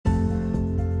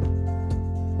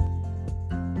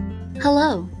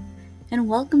Hello, and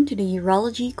welcome to the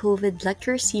Urology COVID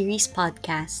Lecture Series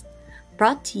podcast,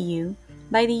 brought to you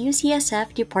by the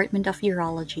UCSF Department of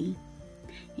Urology.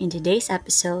 In today's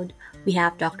episode, we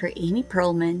have Dr. Amy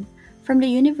Perlman from the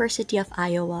University of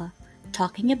Iowa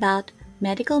talking about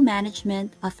medical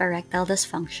management of erectile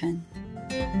dysfunction.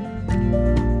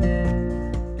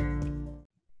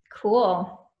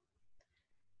 Cool.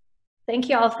 Thank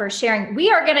you all for sharing.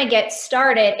 We are going to get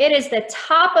started. It is the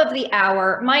top of the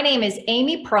hour. My name is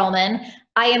Amy Perlman.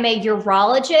 I am a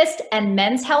urologist and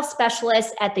men's health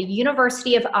specialist at the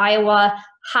University of Iowa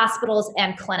Hospitals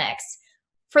and Clinics.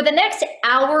 For the next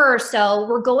hour or so,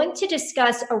 we're going to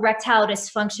discuss erectile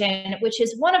dysfunction, which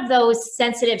is one of those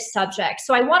sensitive subjects.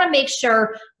 So I want to make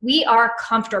sure we are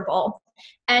comfortable.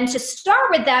 And to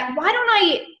start with that, why don't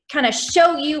I kind of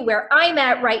show you where I'm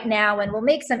at right now, and we'll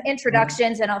make some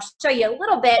introductions, and I'll show you a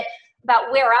little bit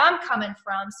about where I'm coming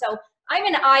from. So I'm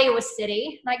in Iowa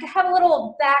City, and I have a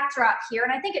little backdrop here,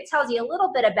 and I think it tells you a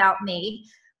little bit about me.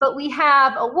 But we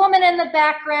have a woman in the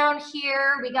background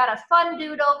here. We got a fun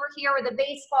dude over here with a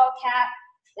baseball cap.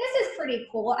 This is pretty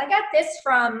cool. I got this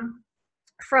from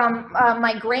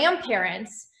my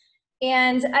grandparents.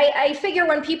 And I figure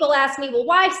when people ask me, well,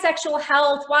 why sexual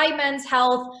health? Why men's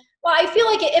health? Well, I feel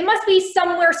like it must be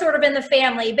somewhere sort of in the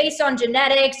family based on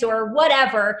genetics or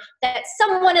whatever, that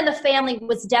someone in the family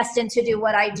was destined to do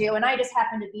what I do. And I just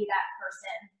happen to be that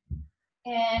person.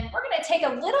 And we're going to take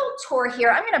a little tour here.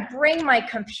 I'm going to bring my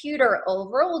computer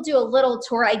over. We'll do a little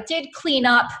tour. I did clean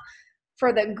up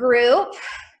for the group.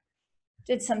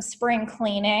 Did some spring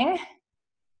cleaning.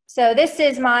 So this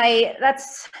is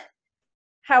that's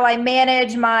how I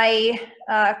manage my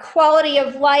quality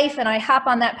of life, and I hop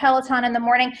on that Peloton in the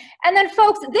morning. And then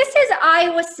folks, this is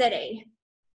Iowa City.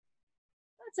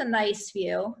 That's a nice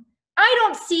view. I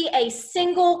don't see a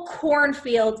single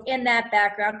cornfield in that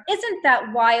background. Isn't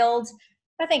that wild?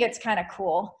 I think it's kind of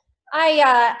cool.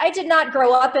 I did not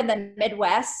grow up in the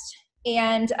Midwest,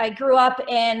 and I grew up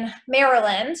in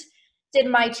Maryland, did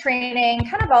my training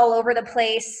kind of all over the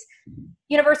place.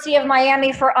 University of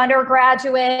Miami for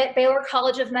undergraduate, Baylor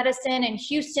College of Medicine in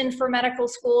Houston for medical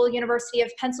school, University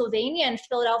of Pennsylvania in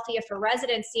Philadelphia for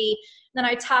residency. Then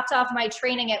I topped off my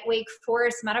training at Wake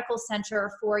Forest Medical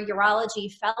Center for urology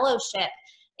fellowship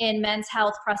in men's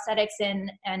health, prosthetics,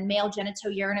 and male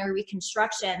genitourinary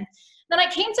reconstruction. Then I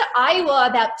came to Iowa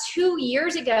about 2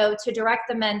 years ago to direct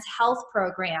the men's health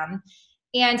program.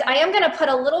 And I am going to put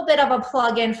a little bit of a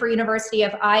plug in for University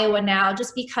of Iowa now,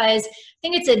 just because I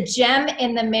think it's a gem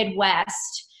in the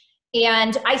Midwest.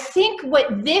 And I think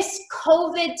what this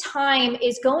COVID time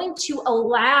is going to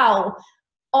allow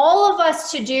all of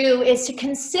us to do is to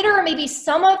consider maybe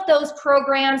some of those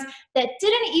programs that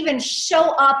didn't even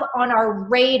show up on our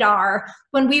radar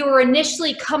when we were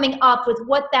initially coming up with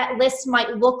what that list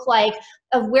might look like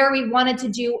of where we wanted to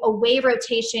do away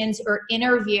rotations or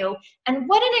interview. And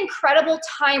what an incredible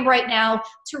time right now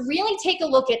to really take a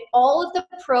look at all of the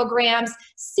programs,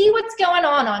 see what's going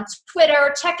on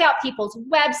Twitter, check out people's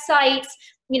websites,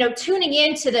 tuning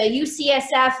into the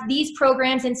UCSF, these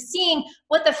programs, and seeing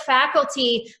what the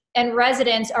faculty and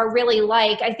residents are really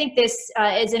like. I think this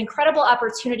is an incredible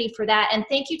opportunity for that. And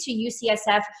thank you to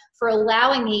UCSF for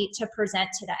allowing me to present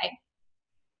today.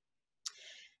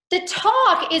 The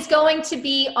talk is going to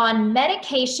be on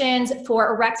medications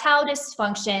for erectile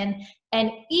dysfunction,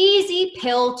 an easy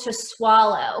pill to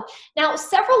swallow. Now,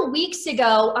 several weeks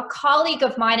ago, a colleague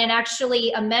of mine and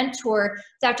actually a mentor,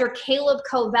 Dr. Caleb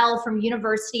Covell from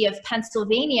University of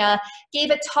Pennsylvania,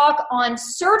 gave a talk on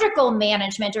surgical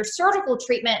management or surgical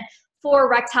treatment for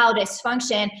erectile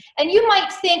dysfunction. And you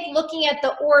might think, looking at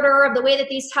the order of the way that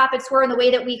these topics were and the way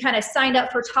that we kind of signed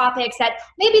up for topics, that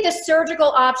maybe the surgical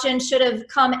option should have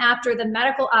come after the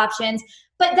medical options.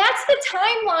 But that's the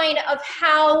timeline of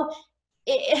how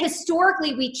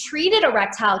historically we treated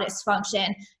erectile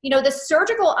dysfunction. The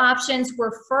surgical options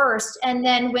were first, and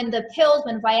then when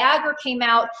Viagra came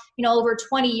out, over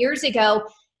 20 years ago,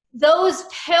 those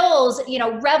pills,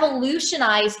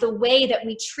 revolutionized the way that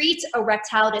we treat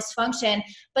erectile dysfunction,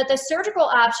 but the surgical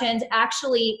options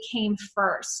actually came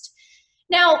first.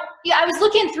 Now, I was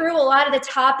looking through a lot of the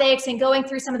topics and going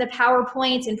through some of the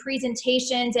PowerPoints and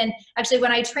presentations. And actually,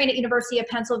 when I trained at University of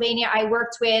Pennsylvania, I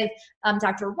worked with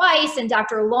Dr. Weiss and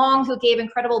Dr. Long, who gave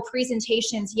incredible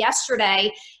presentations yesterday.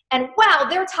 And wow,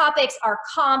 their topics are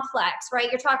complex,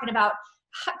 right? You're talking about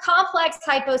complex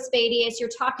hypospadias, you're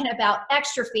talking about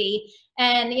exstrophy,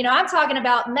 and I'm talking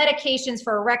about medications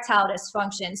for erectile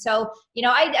dysfunction. So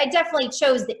I definitely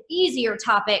chose the easier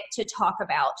topic to talk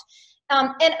about.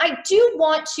 And I do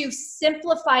want to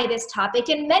simplify this topic.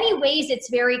 In many ways, it's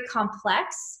very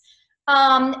complex.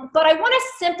 But I want to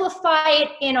simplify it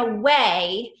in a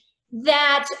way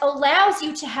that allows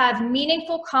you to have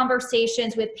meaningful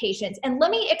conversations with patients. And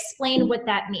let me explain what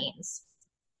that means.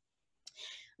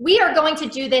 We are going to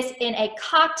do this in a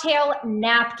cocktail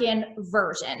napkin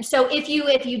version. So if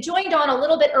you joined on a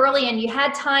little bit early and you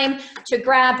had time to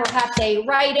grab perhaps a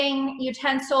writing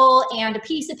utensil and a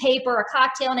piece of paper, a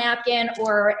cocktail napkin,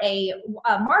 or a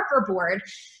marker board,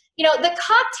 the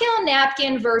cocktail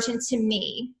napkin version to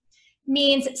me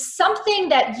means something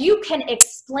that you can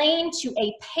explain to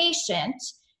a patient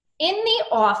in the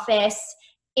office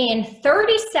in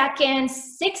 30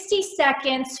 seconds, 60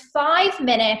 seconds, 5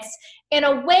 minutes, in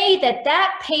a way that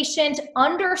that patient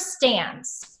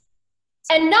understands.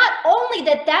 And not only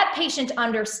that that patient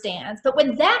understands, but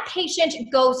when that patient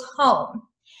goes home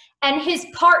and his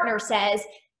partner says,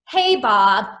 "Hey,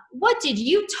 Bob, what did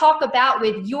you talk about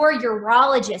with your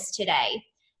urologist today?"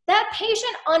 That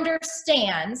patient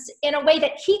understands in a way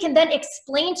that he can then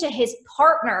explain to his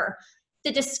partner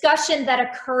the discussion that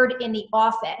occurred in the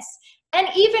office. And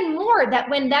even more, that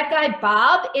when that guy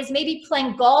Bob is maybe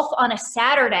playing golf on a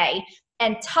Saturday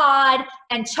and Todd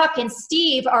and Chuck and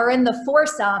Steve are in the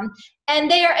foursome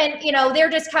and they're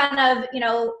just kind of,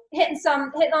 hitting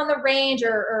on the range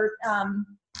or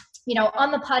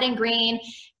on the putting green,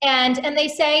 and they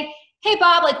say, "Hey,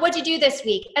 Bob, what'd you do this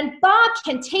week?" And Bob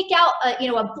can take out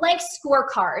a blank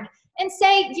scorecard and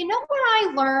say, "You know what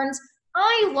I learned?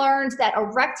 I learned that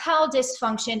erectile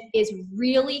dysfunction is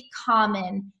really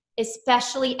common,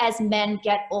 especially as men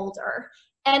get older.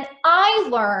 And I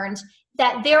learned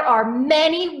that there are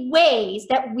many ways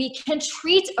that we can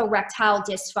treat erectile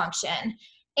dysfunction.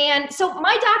 And so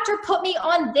my doctor put me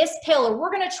on this pill, or we're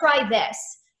going to try this,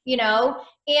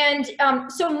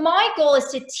 And so my goal is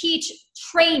to teach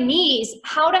trainees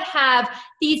how to have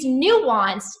these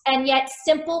nuanced and yet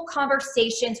simple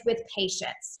conversations with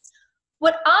patients.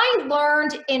 What I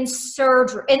learned in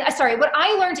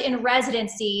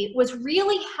residency was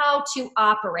really how to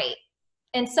operate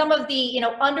and some of the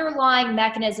underlying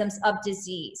mechanisms of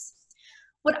disease.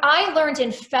 What I learned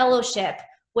in fellowship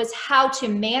was how to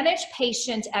manage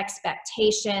patient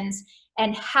expectations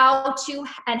and how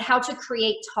to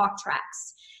create talk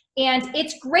tracks. And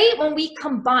it's great when we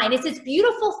combine. It's this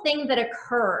beautiful thing that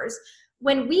occurs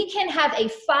when we can have a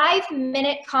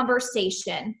 5-minute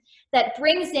conversation that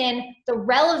brings in the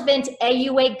relevant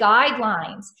AUA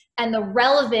guidelines and the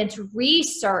relevant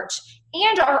research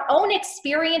and our own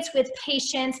experience with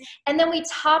patients, and then we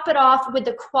top it off with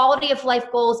the quality of life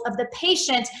goals of the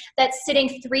patient that's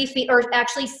sitting 3 feet, or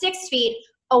actually 6 feet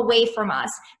away from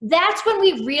us. That's when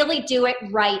we really do it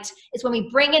right, is when we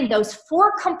bring in those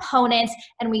 4 components,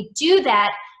 and we do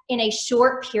that in a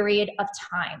short period of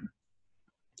time.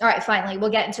 All right, finally,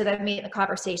 we'll get into the meat of the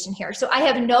conversation here. So I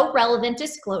have no relevant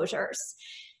disclosures.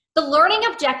 The learning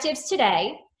objectives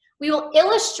today, we will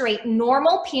illustrate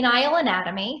normal penile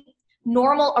anatomy,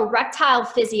 normal erectile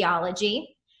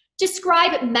physiology,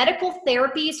 describe medical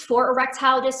therapies for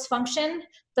erectile dysfunction,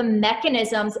 the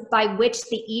mechanisms by which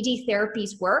the ED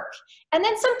therapies work, and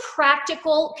then some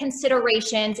practical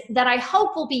considerations that I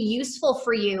hope will be useful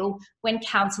for you when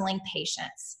counseling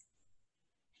patients.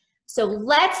 So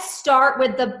let's start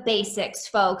with the basics,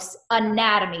 folks.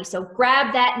 Anatomy. So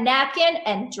grab that napkin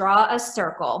and draw a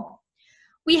circle.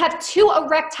 We have 2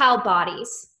 erectile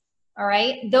bodies, all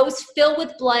right? Those fill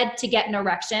with blood to get an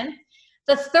erection.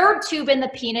 The third tube in the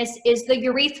penis is the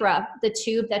urethra, the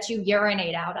tube that you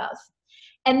urinate out of.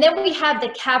 And then we have the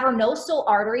cavernosal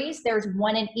arteries. There's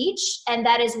 1 in each, and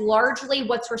that is largely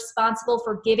what's responsible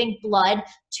for giving blood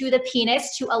to the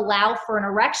penis to allow for an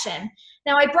erection.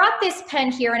 Now, I brought this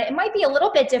pen here, and it might be a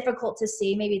little bit difficult to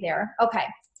see, maybe there. Okay,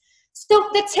 so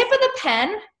the tip of the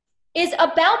pen is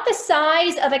about the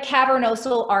size of a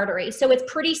cavernosal artery, so it's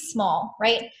pretty small,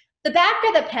 right? The back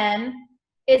of the pen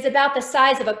is about the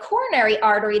size of a coronary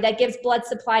artery that gives blood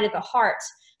supply to the heart.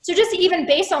 So just even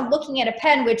based on looking at a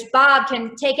pen, which Bob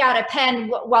can take out a pen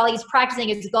while he's practicing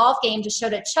his golf game to show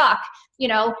to Chuck,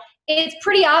 it's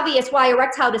pretty obvious why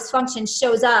erectile dysfunction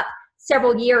shows up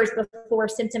several years before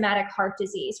symptomatic heart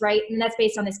disease, right? And that's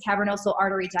based on this cavernosal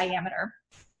artery diameter.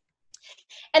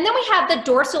 And then we have the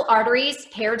dorsal arteries,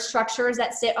 paired structures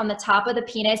that sit on the top of the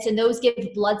penis, and those give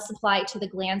blood supply to the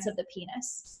glands of the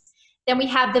penis. Then we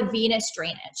have the venous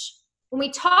drainage.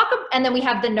 And then we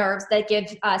have the nerves that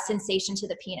give sensation to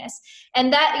the penis.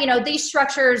 And that, these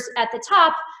structures at the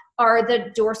top are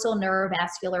the dorsal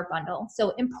neurovascular bundle. So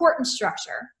important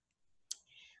structure.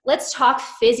 Let's talk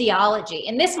physiology.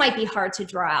 And this might be hard to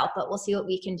draw out, but we'll see what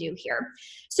we can do here.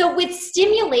 So with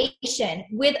stimulation,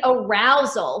 with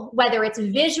arousal, whether it's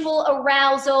visual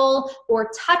arousal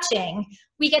or touching,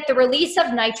 we get the release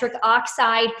of nitric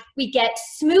oxide. We get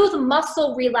smooth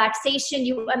muscle relaxation.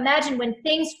 You imagine when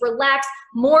things relax,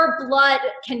 more blood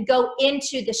can go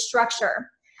into the structure.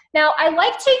 Now, I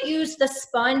like to use the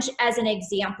sponge as an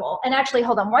example. And actually,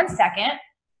 hold on one second.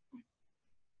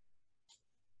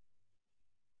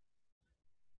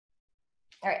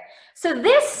 All right, so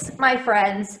this, my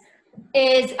friends,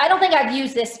 is, I don't think I've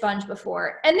used this sponge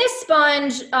before. And this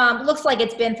sponge looks like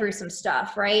it's been through some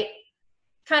stuff, right?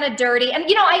 Kind of dirty. And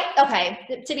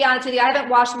okay, to be honest with you, I haven't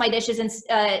washed my dishes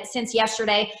since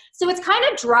yesterday. So it's kind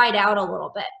of dried out a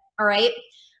little bit, all right?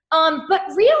 But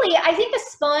really, I think the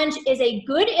sponge is a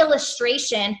good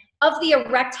illustration of the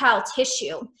erectile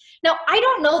tissue. Now, I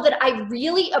don't know that I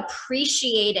really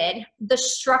appreciated the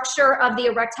structure of the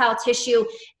erectile tissue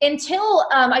until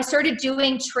I started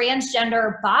doing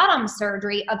transgender bottom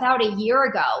surgery about a year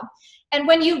ago. And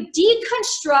when you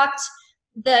deconstruct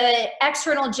the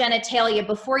external genitalia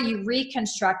before you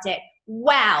reconstruct it,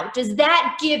 wow, does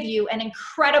that give you an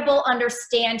incredible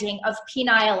understanding of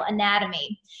penile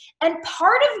anatomy. And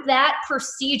part of that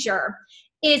procedure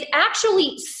is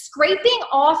actually scraping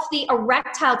off the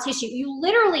erectile tissue. You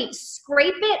literally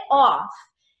scrape it off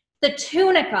the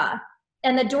tunica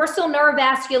and the dorsal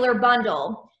neurovascular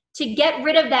bundle to get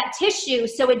rid of that tissue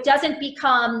so it doesn't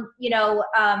become,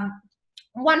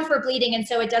 one for bleeding, and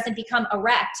so it doesn't become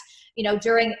erect,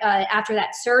 during after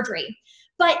that surgery.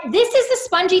 But this is the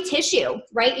spongy tissue,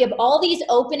 right? You have all these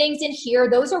openings in here.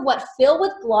 Those are what fill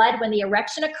with blood when the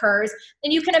erection occurs.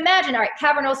 And you can imagine, all right,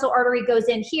 cavernosal artery goes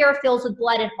in here, fills with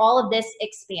blood, and all of this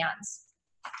expands.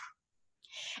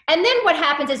 And then what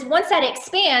happens is once that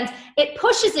expands, it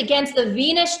pushes against the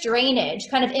venous drainage,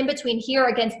 kind of in between here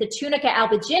against the tunica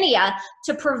albuginea,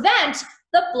 to prevent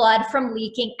the blood from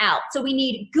leaking out. So we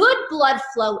need good blood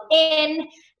flow in.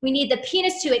 We need the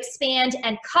penis to expand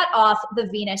and cut off the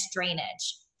venous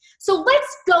drainage. So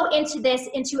let's go into this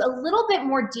into a little bit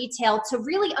more detail to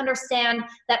really understand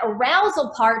that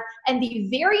arousal part and the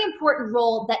very important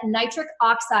role that nitric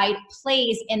oxide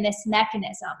plays in this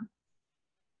mechanism.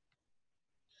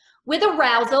 With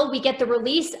arousal, we get the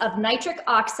release of nitric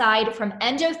oxide from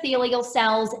endothelial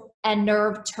cells and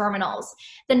nerve terminals.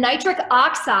 The nitric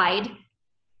oxide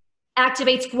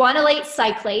activates guanylate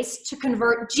cyclase to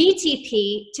convert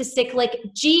GTP to cyclic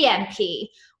GMP,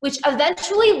 which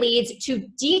eventually leads to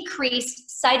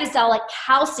decreased cytosolic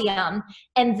calcium,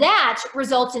 and that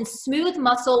results in smooth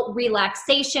muscle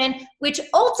relaxation, which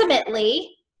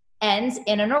ultimately ends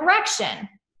in an erection.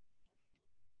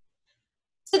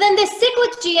 So then this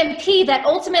cyclic GMP that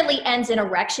ultimately ends in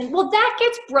erection, well, that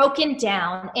gets broken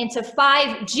down into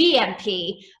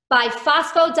 5-GMP by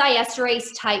phosphodiesterase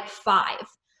type 5.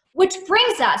 Which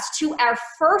brings us to our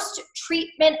first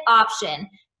treatment option,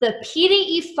 the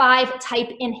PDE5 type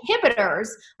inhibitors,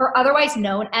 or otherwise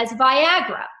known as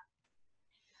Viagra.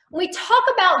 When we talk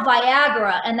about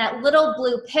Viagra and that little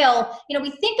blue pill, we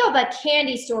think of a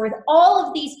candy store with all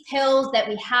of these pills that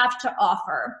we have to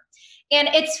offer. And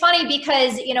it's funny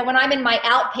because, when I'm in my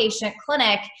outpatient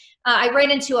clinic, I ran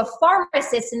into a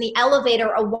pharmacist in the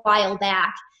elevator a while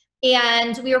back.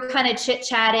 And we were kind of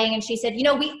chit-chatting, and she said,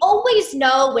 we always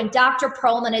know when Dr.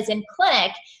 Perlman is in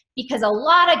clinic because a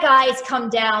lot of guys come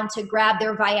down to grab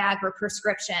their Viagra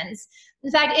prescriptions.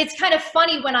 In fact, it's kind of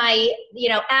funny when I,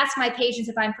 ask my patients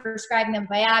if I'm prescribing them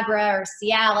Viagra or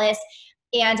Cialis,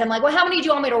 and I'm like, well, how many do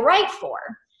you want me to write for?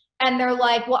 And they're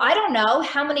like, well, I don't know.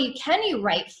 How many can you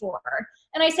write for?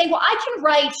 And I say, well, I can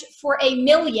write for 1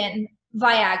 million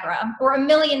Viagra or 1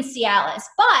 million Cialis,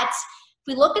 but if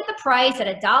we look at the price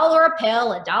at $1 a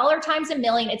pill, $1 times 1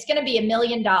 million, it's going to be $1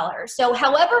 million. So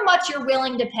however much you're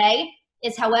willing to pay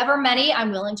is however many I'm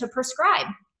willing to prescribe.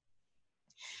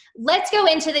 Let's go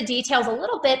into the details a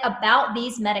little bit about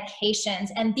these medications.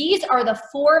 And these are the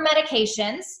 4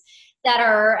 medications that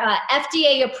are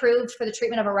FDA approved for the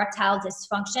treatment of erectile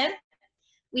dysfunction.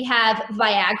 We have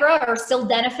Viagra, or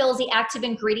sildenafil is the active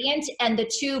ingredient, and the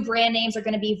 2 brand names are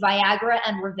going to be Viagra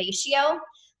and Revatio.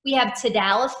 We have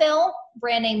tadalafil,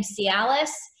 brand name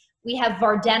Cialis. We have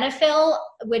vardenafil,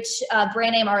 which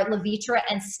brand name are Levitra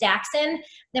and Staxin.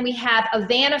 Then we have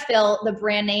Avanafil, the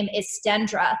brand name is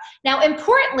Stendra. Now,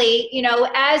 importantly,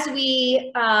 as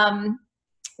we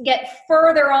get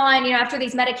further on, after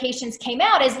these medications came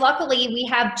out, is luckily we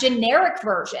have generic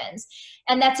versions.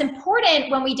 And that's important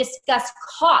when we discuss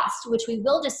cost, which we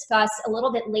will discuss a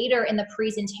little bit later in the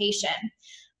presentation.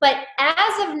 But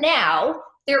as of now,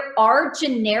 there are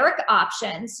generic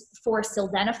options for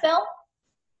sildenafil,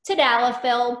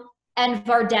 tadalafil, and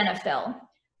vardenafil.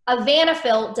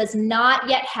 Avanafil does not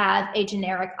yet have a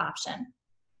generic option.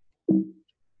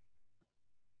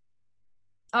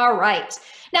 All right.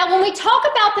 Now, when we talk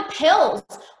about the pills,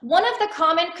 one of the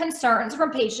common concerns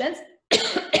from patients,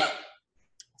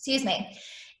 excuse me,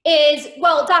 is,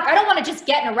 well, doc, I don't want to just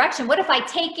get an erection. What if I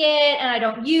take it and I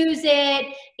don't use it?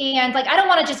 And like, I don't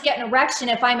want to just get an erection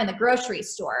if I'm in the grocery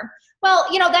store.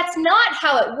 Well, you know, that's not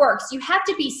how it works. You have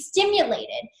to be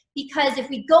stimulated, because if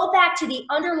we go back to the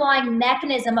underlying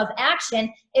mechanism of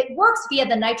action, it works via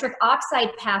the nitric oxide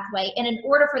pathway. And in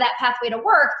order for that pathway to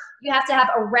work, you have to have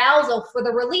arousal for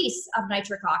the release of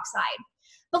nitric oxide.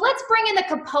 But let's bring in the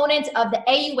components of the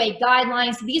AUA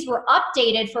guidelines. These were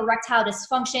updated for erectile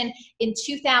dysfunction in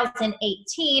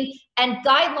 2018. And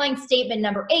guideline statement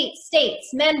number 8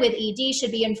 states, men with ED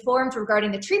should be informed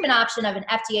regarding the treatment option of an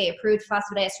FDA-approved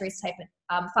phosphodiesterase type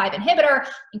 5 inhibitor,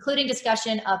 including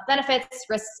discussion of benefits,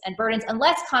 risks, and burdens,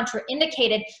 unless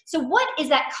contraindicated. So what is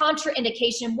that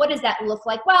contraindication? What does that look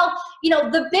like? Well, you know,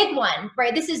 the big one,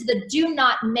 right? This is the do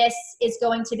not miss, is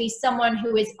going to be someone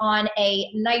who is on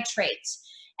a nitrate.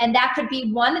 And that could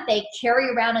be one that they carry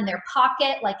around in their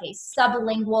pocket, like a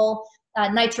sublingual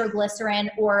nitroglycerin,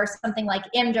 or something like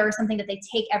Imdur, something that they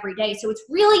take every day. So it's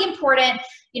really important,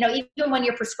 you know, even when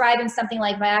you're prescribing something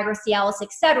like Viagra, Cialis,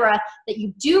 etc., that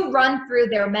you do run through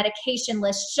their medication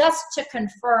list just to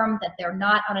confirm that they're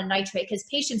not on a nitrate, because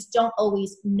patients don't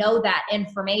always know that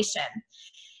information.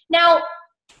 Now,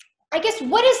 I guess,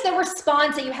 what is the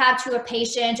response that you have to a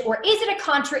patient, or is it a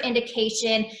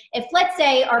contraindication if, let's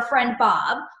say, our friend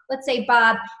Bob, let's say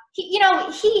Bob, he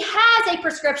has a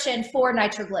prescription for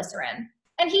nitroglycerin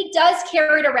and he does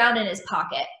carry it around in his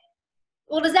pocket.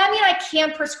 Well, does that mean I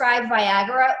can't prescribe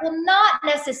Viagra? Well, not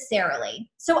necessarily.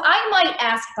 So I might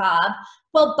ask Bob,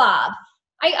 well, Bob,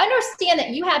 I understand that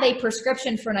you have a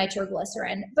prescription for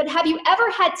nitroglycerin, but have you ever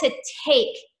had to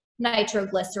take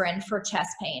nitroglycerin for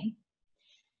chest pain?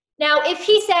 Now, if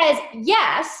he says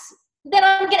yes, then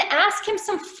I'm going to ask him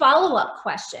some follow-up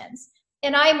questions.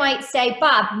 And I might say,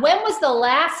 Bob, when was the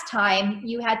last time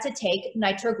you had to take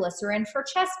nitroglycerin for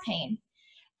chest pain?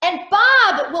 And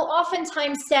Bob will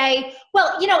oftentimes say,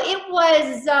 well, you know, it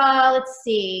was, let's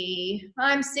see,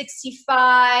 I'm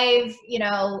 65, you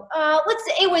know,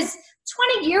 it was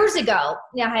 20 years ago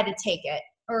I had to take it,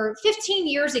 or 15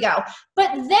 years ago.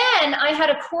 But then I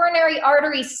had a coronary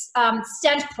artery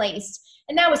stent placed,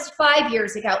 and that was 5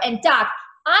 years ago. And doc,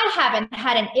 I haven't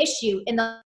had an issue in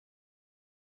the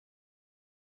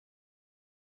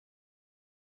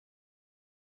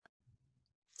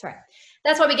Sorry.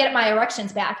 That's why we get my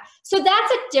erections back. So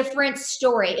that's a different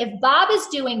story. If Bob is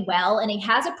doing well and he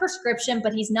has a prescription,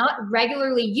 but he's not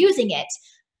regularly using it,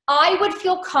 I would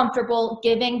feel comfortable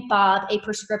giving Bob a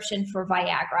prescription for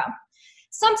Viagra.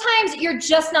 Sometimes you're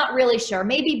just not really sure.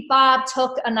 Maybe Bob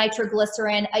took a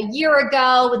nitroglycerin a year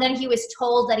ago, and then he was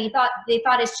told that they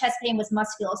thought his chest pain was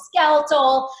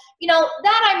musculoskeletal. You know,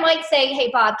 that I might say,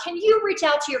 hey, Bob, can you reach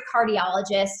out to your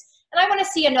cardiologist? And I want to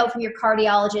see a note from your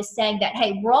cardiologist saying that,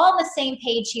 hey, we're all on the same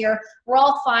page here. We're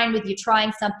all fine with you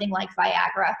trying something like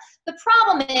Viagra. The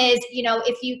problem is, you know,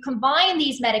 if you combine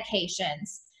these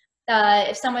medications,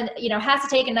 if someone, you know, has to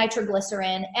take a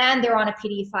nitroglycerin and they're on a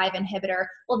PDE5 inhibitor,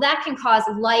 well, that can cause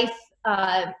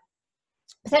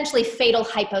potentially fatal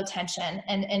hypotension.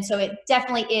 And so it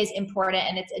definitely is important,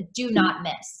 and it's a do not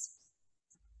miss.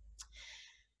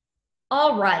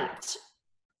 All right.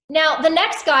 Now, the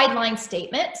next guideline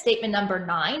statement, statement number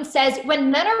 9, says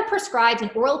when men are prescribed an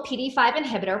oral PDE5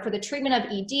 inhibitor for the treatment of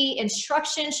ED,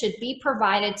 instruction should be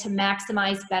provided to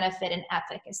maximize benefit and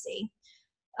efficacy.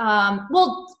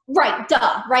 Well, right,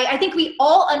 duh, right? I think we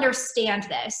all understand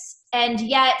this, and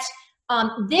yet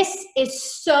this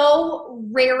is so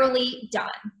rarely done,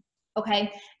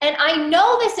 okay? And I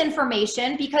know this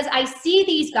information because I see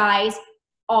these guys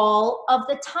all of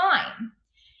the time.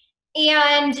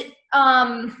 And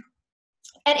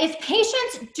if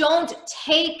patients don't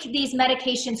take these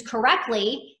medications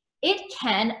correctly, it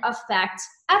can affect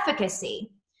efficacy.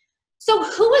 So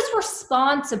who is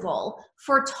responsible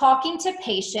for talking to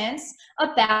patients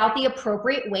about the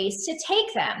appropriate ways to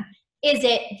take them? Is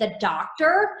it the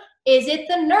doctor? Is it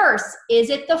the nurse? Is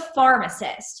it the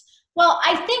pharmacist? Well,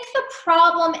 I think the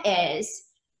problem is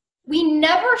we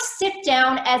never sit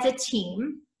down as a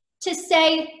team to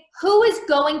say, who is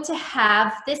going to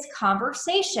have this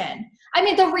conversation? I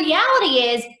mean, the reality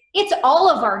is it's all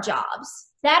of our jobs.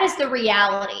 That is the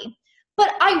reality.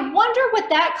 But I wonder what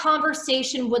that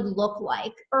conversation would look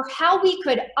like, or how we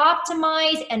could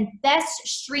optimize and best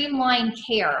streamline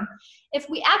care if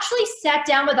we actually sat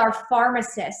down with our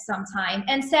pharmacist sometime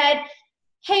and said,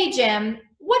 hey, Jim,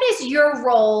 what is your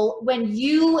role when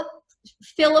you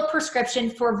fill a prescription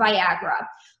for Viagra?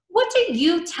 What do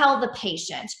you tell the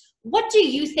patient? What do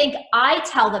you think I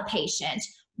tell the patient?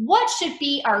 What should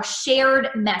be our shared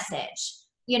message?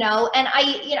 And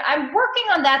I'm working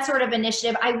on that sort of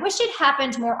initiative. I wish it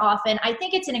happened more often. I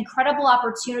think it's an incredible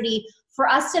opportunity for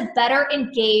us to better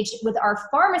engage with our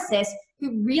pharmacists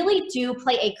who really do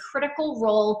play a critical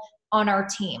role on our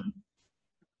team.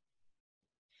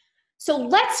 So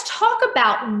let's talk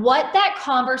about what that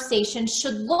conversation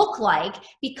should look like,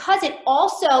 because it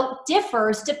also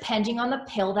differs depending on the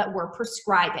pill that we're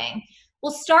prescribing.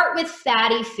 We'll start with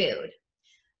fatty food.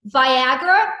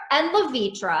 Viagra and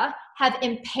Levitra have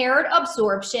impaired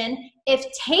absorption if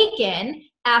taken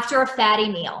after a fatty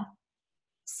meal.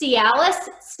 Cialis,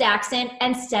 Staxyn,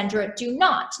 and Stendra do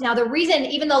not. Now, the reason,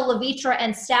 even though Levitra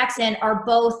and Staxyn are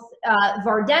both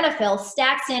vardenafil,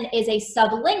 Staxyn is a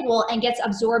sublingual and gets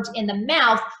absorbed in the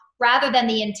mouth rather than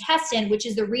the intestine, which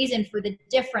is the reason for the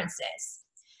differences.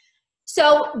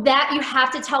 So that you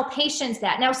have to tell patients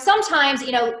that. Now, sometimes,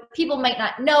 people might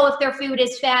not know if their food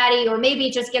is fatty, or maybe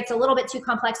it just gets a little bit too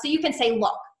complex. So you can say,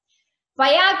 look,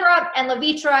 Viagra and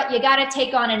Levitra, you got to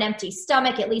take on an empty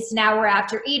stomach at least an hour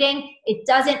after eating. It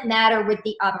doesn't matter with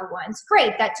the other ones.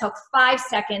 Great, that took 5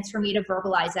 seconds for me to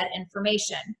verbalize that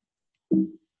information.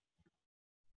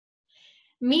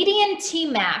 Median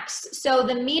Tmax, so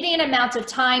the median amount of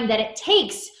time that it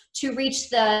takes to reach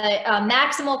the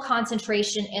maximal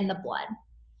concentration in the blood.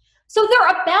 So they're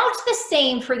about the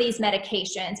same for these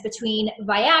medications between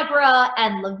Viagra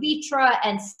and Levitra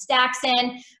and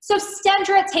Staxyn. So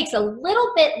Stendra takes a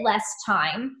little bit less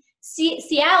time.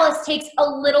 Cialis takes a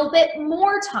little bit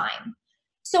more time.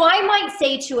 So I might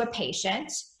say to a patient,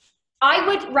 I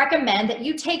would recommend that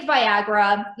you take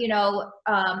Viagra,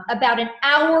 about an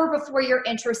hour before you're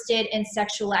interested in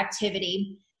sexual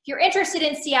activity. If you're interested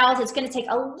in Cialis, it's going to take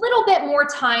a little bit more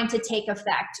time to take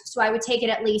effect. So I would take it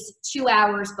at least 2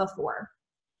 hours before.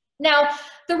 Now,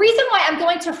 the reason why I'm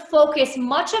going to focus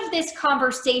much of this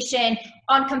conversation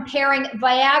on comparing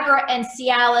Viagra and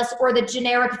Cialis, or the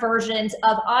generic versions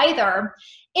of either,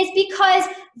 is because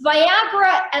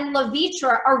Viagra and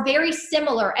Levitra are very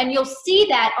similar, and you'll see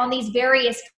that on these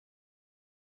various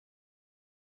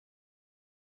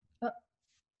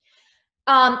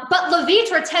but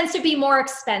Levitra tends to be more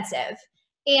expensive.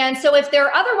 And so if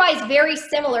they're otherwise very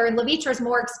similar and Levitra is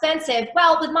more expensive,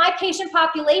 well, with my patient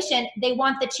population, they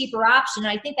want the cheaper option.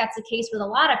 I think that's the case with a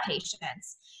lot of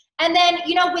patients. And then,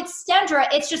 with Stendra,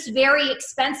 it's just very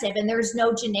expensive and there's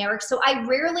no generic. So I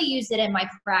rarely use it in my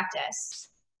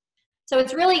practice. So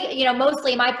it's really,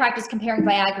 mostly my practice comparing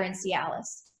Viagra and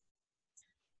Cialis.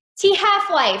 T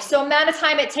half-life, so amount of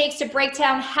time it takes to break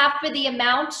down half of the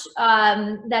amount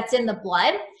that's in the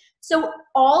blood. So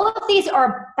all of these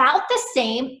are about the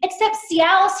same, except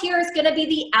Cialis here is going to be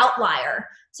the outlier.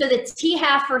 So the T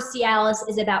half for Cialis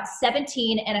is about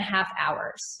 17.5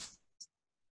 hours.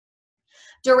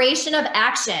 Duration of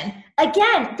action.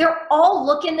 Again, they're all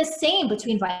looking the same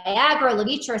between Viagra,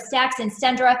 Levitra, Staxyn,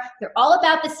 Stendra. They're all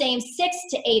about the same, 6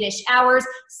 to 8-ish hours.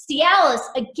 Cialis,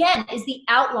 again, is the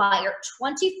outlier,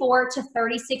 24 to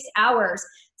 36 hours.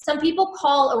 Some people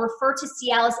call or refer to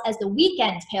Cialis as the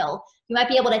weekend pill. You might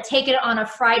be able to take it on a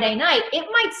Friday night. It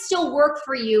might still work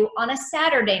for you on a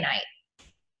Saturday night.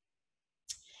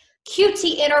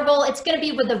 QT interval, it's going to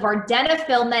be with the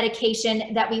vardenafil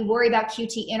medication that we worry about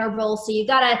QT interval. So you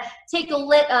got to take a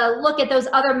look at those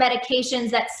other medications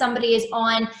that somebody is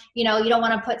on. You don't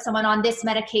want to put someone on this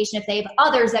medication if they have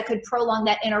others that could prolong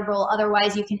that interval.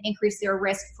 Otherwise, you can increase their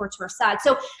risk for Torsades.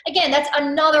 So again, that's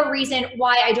another reason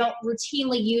why I don't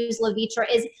routinely use Levitra,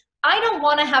 is I don't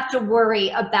want to have to worry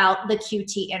about the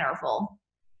QT interval.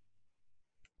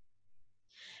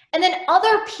 And then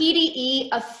other PDE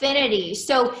affinities.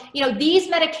 So, these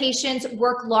medications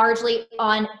work largely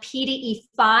on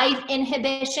PDE5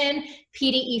 inhibition.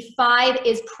 PDE5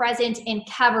 is present in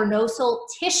cavernosal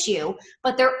tissue,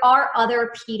 but there are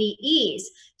other PDEs.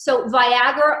 So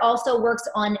Viagra also works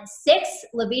on 6,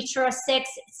 Levitra 6,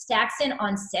 Staxyn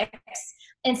on 6.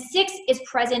 And 6 is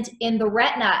present in the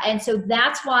retina. And so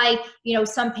that's why,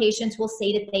 some patients will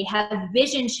say that they have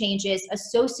vision changes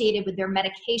associated with their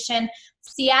medication.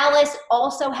 Cialis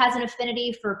also has an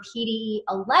affinity for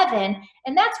PDE11,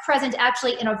 and that's present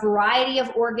actually in a variety of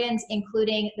organs,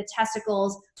 including the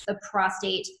testicles, the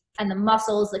prostate, and the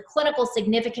muscles. The clinical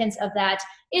significance of that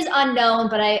is unknown,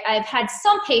 but I've had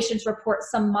some patients report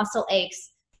some muscle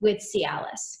aches with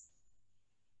Cialis.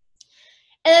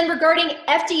 And then regarding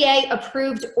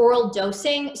FDA-approved oral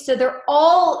dosing, so they're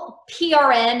all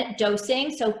PRN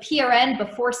dosing, so PRN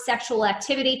before sexual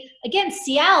activity. Again,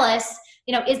 Cialis,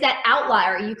 is that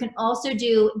outlier. You can also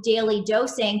do daily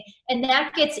dosing, and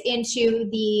that gets into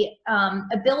the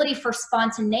ability for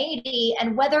spontaneity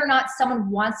and whether or not someone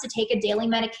wants to take a daily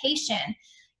medication.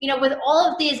 With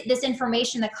all of this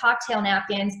information, the cocktail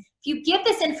napkins, if you give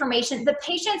this information, the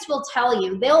patients will tell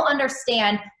you, they'll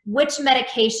understand which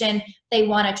medication they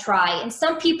want to try. And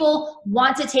some people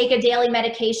want to take a daily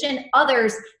medication,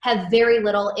 others have very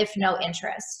little, if no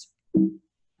interest.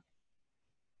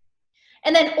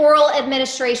 And then oral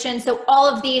administration. So all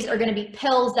of these are going to be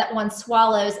pills that one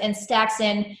swallows, and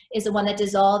Staxin is the one that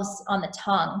dissolves on the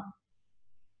tongue.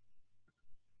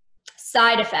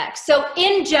 Side effects. So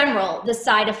in general, the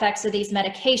side effects of these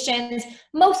medications,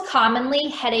 most commonly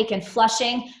headache and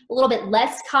flushing. A little bit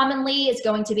less commonly is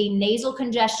going to be nasal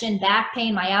congestion, back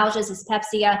pain, myalgia,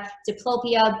 dyspepsia,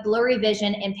 diplopia, blurry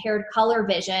vision, impaired color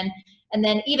vision. And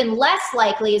then even less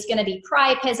likely is going to be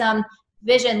priapism,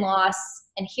 vision loss,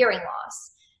 and hearing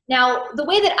loss. Now, the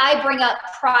way that I bring up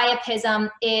priapism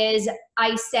is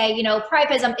I say,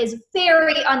 priapism is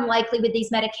very unlikely with these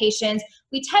medications.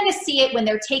 We tend to see it when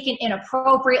they're taken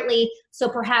inappropriately, so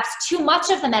perhaps too much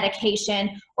of the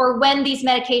medication, or when these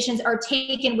medications are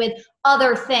taken with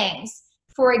other things.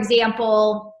 For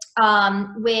example,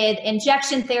 with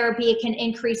injection therapy, it can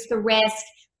increase the risk.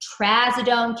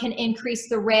 Trazodone can increase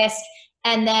the risk.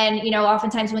 And then,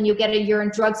 oftentimes when you get a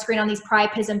urine drug screen on these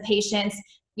priapism patients,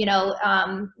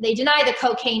 they deny the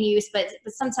cocaine use, but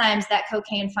sometimes that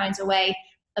cocaine finds a way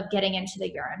of getting into the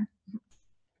urine.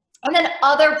 And then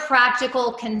other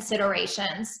practical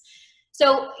considerations.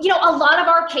 So, a lot of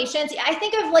our patients, I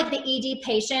think of like the ED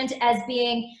patient as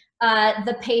being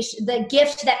the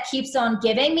gift that keeps on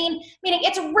giving, meaning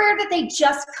it's rare that they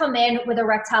just come in with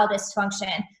erectile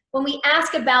dysfunction. When we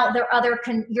ask about their other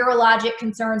urologic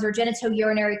concerns or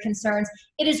genitourinary concerns,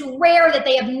 it is rare that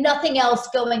they have nothing else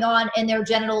going on in their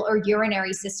genital or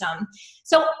urinary system.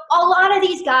 So a lot of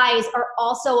these guys are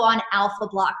also on alpha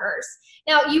blockers.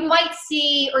 Now, you might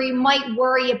see, or you might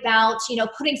worry about,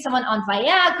 putting someone on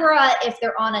Viagra if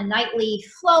they're on a nightly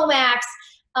Flomax.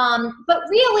 But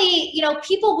really,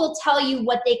 people will tell you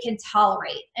what they can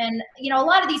tolerate. And, a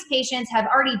lot of these patients have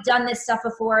already done this stuff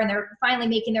before, and they're finally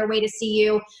making their way to see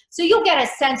you. So you'll get a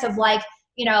sense of like,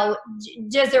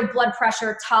 does their blood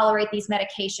pressure tolerate these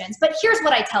medications? But here's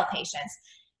what I tell patients.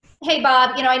 Hey,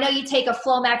 Bob, I know you take a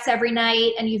Flomax every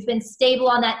night and you've been stable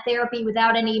on that therapy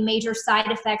without any major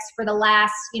side effects for the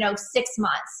last, 6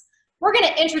 months. We're going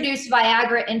to introduce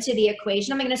Viagra into the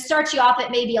equation. I'm going to start you off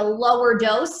at maybe a lower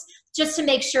dose just to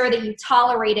make sure that you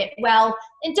tolerate it well,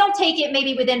 and don't take it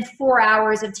maybe within 4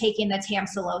 hours of taking the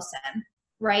tamsulosin,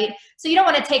 right? So you don't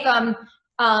want to take them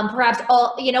perhaps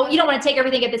all, you don't want to take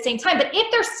everything at the same time, but if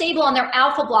they're stable on their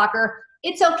alpha blocker,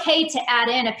 it's okay to add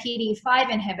in a PDE5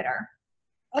 inhibitor.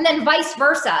 And then vice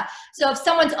versa. So if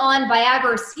someone's on Viagra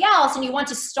or Cialis and you want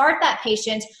to start that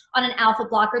patient on an alpha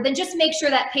blocker, then just make sure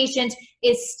that patient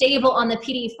is stable on the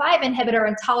PDE5 inhibitor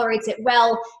and tolerates it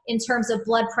well in terms of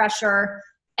blood pressure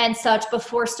and such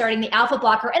before starting the alpha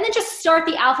blocker. And then just start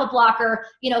the alpha blocker,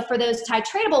 for those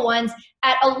titratable ones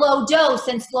at a low dose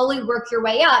and slowly work your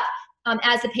way up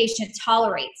as the patient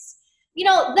tolerates.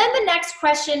 Then the next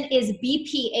question is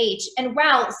BPH. And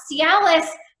wow, Cialis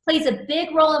plays a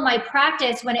big role in my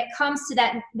practice when it comes to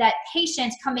that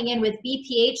patient coming in with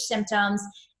BPH symptoms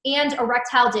and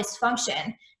erectile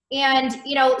dysfunction. And,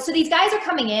 so these guys are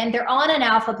coming in, they're on an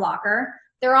alpha blocker,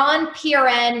 they're on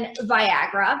PRN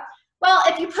Viagra. Well,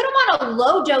 if you put them on a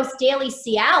low dose daily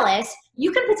Cialis,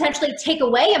 you can potentially take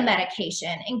away a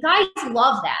medication, and guys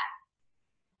love that.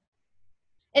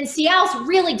 And Cialis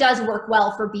really does work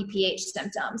well for BPH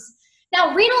symptoms.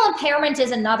 Now, renal impairment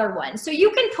is another one. So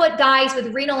you can put guys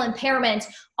with renal impairment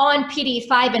on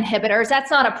PDE5 inhibitors.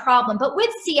 That's not a problem. But with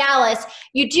Cialis,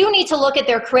 you do need to look at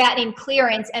their creatinine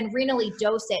clearance and renally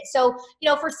dose it. So,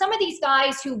 for some of these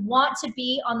guys who want to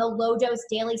be on the low dose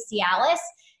daily Cialis,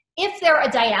 if they're a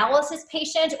dialysis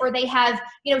patient or they have,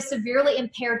 severely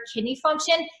impaired kidney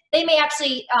function, they may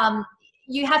actually,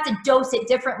 you have to dose it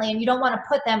differently, and you don't want to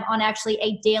put them on actually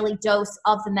a daily dose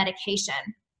of the medication.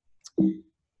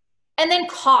 And then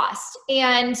cost.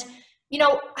 And,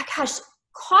 gosh,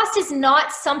 cost is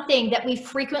not something that we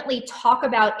frequently talk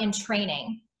about in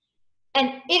training.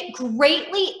 And it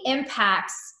greatly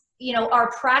impacts, our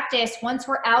practice once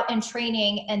we're out in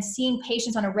training and seeing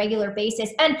patients on a regular basis.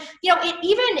 And,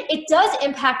 it does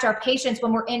impact our patients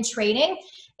when we're in training.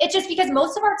 It's just because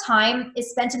most of our time is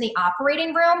spent in the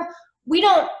operating room. We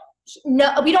don't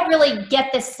really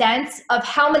get the sense of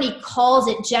how many calls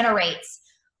it generates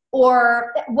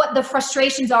or what the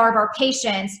frustrations are of our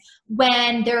patients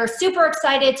when they're super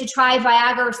excited to try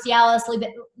Viagra or Cialis,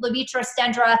 Levitra,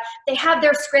 Stendra. They have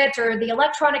their script, or the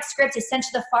electronic script is sent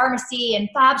to the pharmacy, and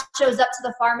Bob shows up to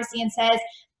the pharmacy and says,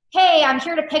 hey, I'm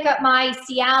here to pick up my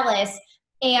Cialis.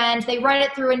 And they run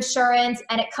it through insurance,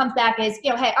 and it comes back as,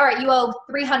 hey, all right, you owe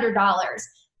 $300.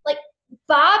 Like,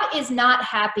 Bob is not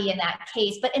happy in that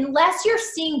case, but unless you're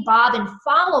seeing Bob in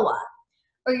follow-up,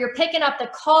 or you're picking up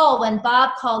the call when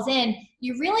Bob calls in,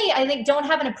 you really, I think, don't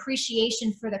have an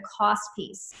appreciation for the cost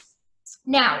piece.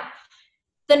 Now,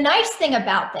 the nice thing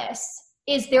about this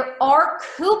is there are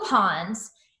coupons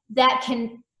that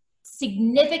can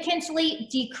significantly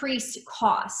decrease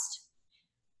cost.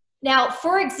 Now,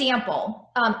 for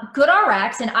example,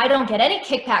 GoodRx, and I don't get any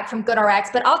kickback from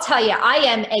GoodRx, but I'll tell you, I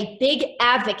am a big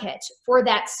advocate for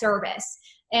that service.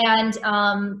 And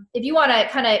if you want to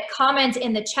kind of comment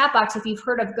in the chat box if you've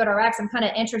heard of GoodRx, I'm kind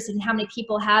of interested in how many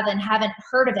people have and haven't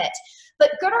heard of it.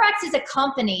 But GoodRx is a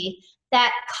company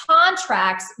that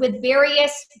contracts with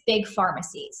various big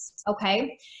pharmacies,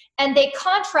 okay? And they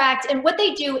contract, and what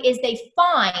they do is they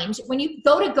find, when you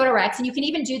go to GoodRx, and you can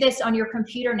even do this on your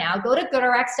computer now, go to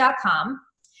goodrx.com,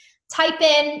 type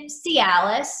in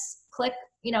Cialis, click,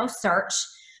 search,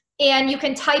 and you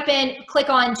can type in, click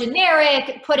on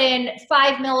generic, put in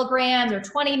 5 milligrams or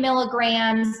 20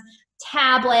 milligrams,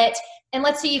 tablet, and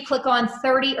let's say you click on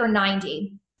 30 or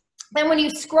 90. Then when you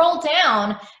scroll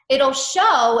down, it'll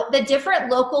show the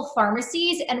different local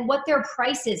pharmacies and what their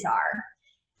prices are.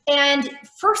 And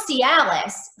for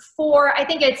Cialis, for I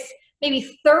think it's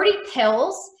maybe 30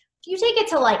 pills, if you take it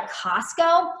to like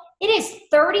Costco, it is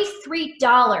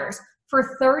 $33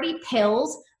 for 30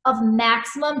 pills of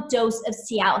maximum dose of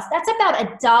Cialis. That's about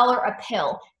 $1 a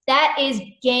pill. That is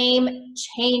game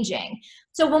changing.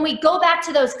 So when we go back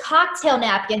to those cocktail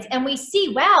napkins and we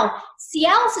see, wow,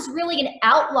 Cialis is really an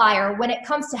outlier when it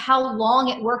comes to how long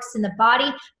it works in the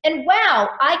body. And wow,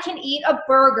 I can eat a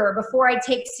burger before I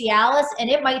take Cialis and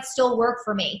it might still work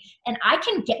for me. And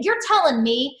you're telling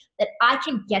me that I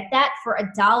can get that for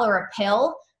 $1 a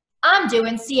pill? I'm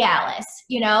doing Cialis,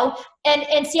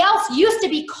 and Cialis used to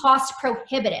be cost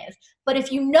prohibitive. But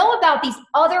if you know about these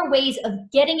other ways of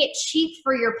getting it cheap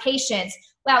for your patients,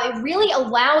 wow, it really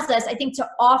allows us, I think, to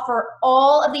offer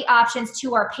all of the options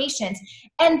to our patients.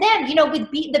 And then,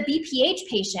 with the BPH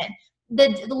patient,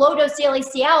 the low dose daily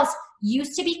Cialis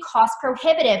used to be cost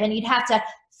prohibitive, and you'd have to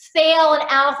fail an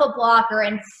alpha blocker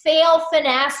and fail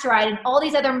finasteride and all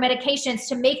these other medications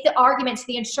to make the argument to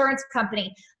the insurance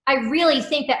company. I really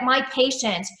think that my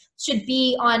patient should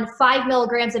be on 5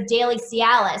 milligrams of daily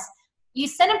Cialis. You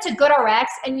send them to GoodRx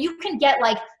and you can get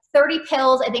like 30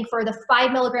 pills, I think, for the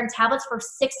 5 milligram tablets for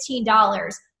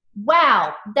 $16.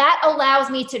 Wow, that allows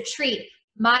me to treat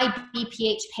my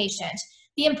BPH patient.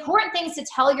 The important things to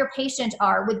tell your patient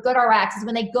are with GoodRx is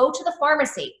when they go to the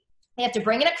pharmacy, they have to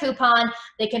bring in a coupon,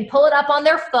 they can pull it up on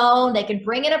their phone, they can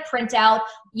bring in a printout,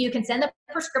 you can send the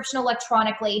prescription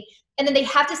electronically, and then they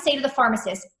have to say to the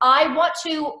pharmacist, I want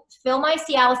to fill my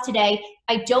Cialis today,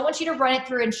 I don't want you to run it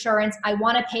through insurance, I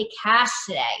want to pay cash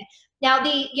today. Now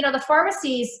the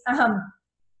pharmacies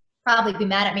probably be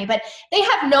mad at me, but they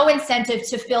have no incentive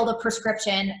to fill the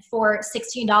prescription for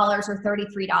 $16 or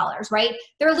 $33, right?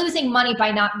 They're losing money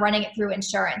by not running it through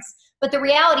insurance. But the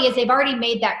reality is they've already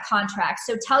made that contract.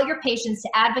 So tell your patients to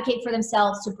advocate for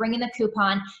themselves, to bring in the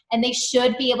coupon, and they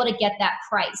should be able to get that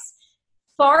price.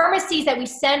 Pharmacies that we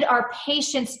send our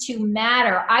patients to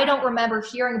matter. I don't remember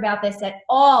hearing about this at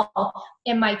all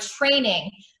in my training.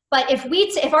 But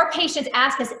if our patients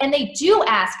ask us, and they do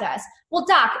ask us, well,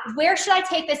 doc, where should I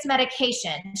take this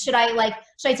medication? Should I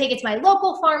take it to my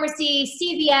local pharmacy,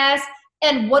 CVS?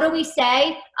 And what do we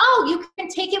say? Oh, you can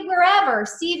take it wherever,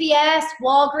 CVS,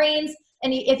 Walgreens.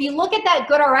 And if you look at that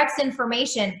GoodRx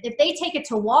information, if they take it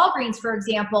to Walgreens, for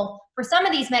example, for some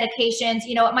of these medications,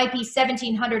 it might be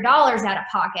 $1,700 out of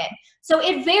pocket. So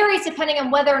it varies depending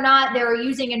on whether or not they're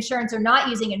using insurance or not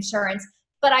using insurance.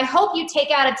 But I hope you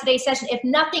take out of today's session, if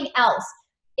nothing else,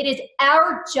 it is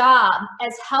our job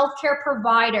as healthcare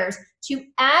providers to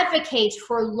advocate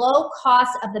for low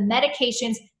costs of the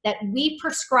medications that we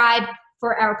prescribe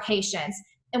for our patients.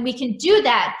 And we can do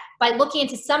that by looking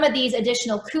into some of these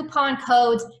additional coupon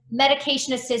codes,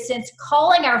 medication assistance,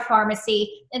 calling our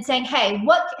pharmacy and saying, hey,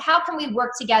 how can we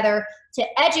work together to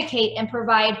educate and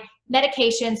provide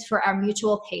medications for our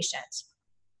mutual patients?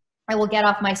 I will get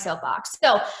off my soapbox.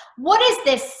 So what does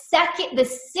the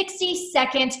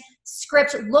 60-second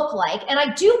script look like? And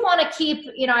I do want to keep,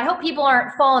 I hope people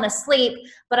aren't falling asleep,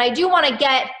 but I do want to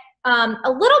get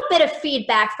a little bit of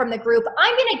feedback from the group.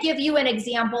 I'm going to give you an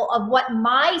example of what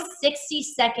my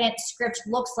 60-second script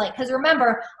looks like. Because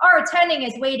remember, our attending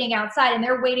is waiting outside and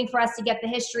they're waiting for us to get the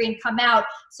history and come out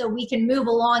so we can move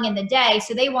along in the day.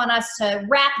 So they want us to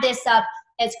wrap this up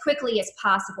as quickly as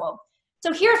possible.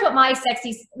 So here's what my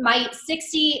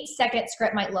 60-second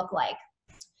script might look like.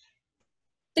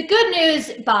 The good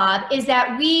news, Bob, is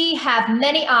that we have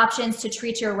many options to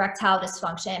treat your erectile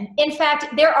dysfunction. In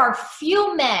fact, there are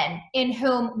few men in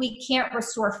whom we can't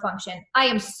restore function. I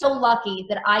am so lucky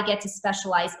that I get to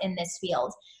specialize in this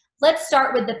field. Let's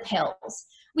start with the pills.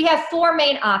 We have 4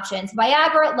 main options: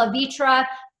 Viagra, Levitra,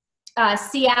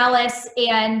 Cialis,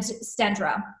 and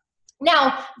Stendra.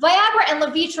 Now, Viagra and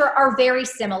Levitra are very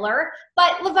similar,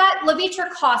 but Levitra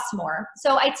costs more.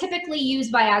 So I typically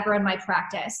use Viagra in my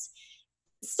practice.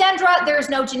 Stendra, there's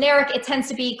no generic. It tends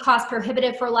to be cost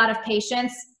prohibitive for a lot of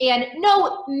patients and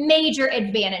no major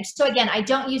advantage. So again, I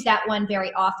don't use that one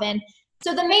very often.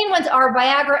 So the main ones are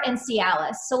Viagra and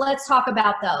Cialis. So let's talk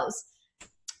about those.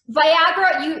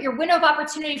 Viagra, your window of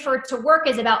opportunity for it to work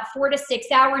is about 4 to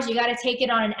 6 hours. You got to take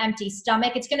it on an empty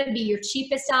stomach. It's going to be your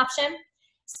cheapest option.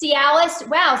 Cialis,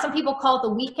 wow, some people call it the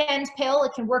weekend pill.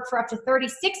 It can work for up to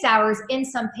 36 hours in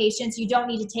some patients. You don't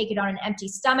need to take it on an empty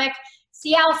stomach.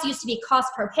 Cialis used to be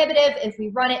cost prohibitive. If we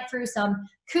run it through some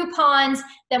coupons,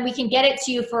 then we can get it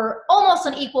to you for almost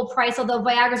an equal price, although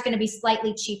Viagra is going to be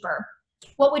slightly cheaper.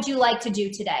 What would you like to do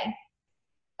today?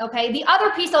 Okay, the other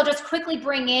piece I'll just quickly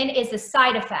bring in is the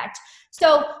side effect.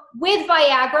 So with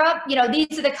Viagra, you know,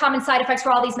 these are the common side effects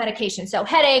for all these medications. So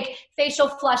headache, facial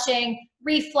flushing,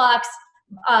 reflux,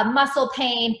 muscle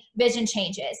pain, vision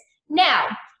changes. Now,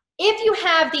 if you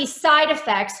have these side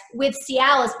effects with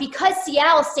Cialis, because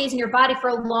Cialis stays in your body for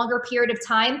a longer period of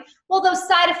time, well, those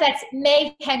side effects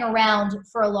may hang around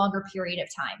for a longer period of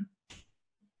time.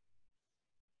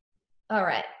 All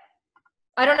right.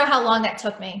 I don't know how long that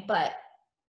took me, but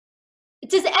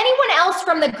does anyone else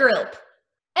from the group,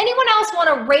 anyone else want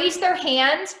to raise their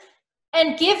hand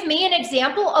and give me an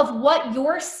example of what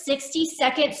your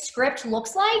 60-second script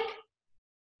looks like?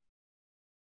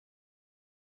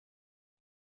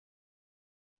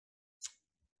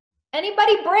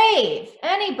 Anybody brave?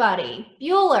 Anybody?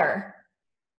 Bueller.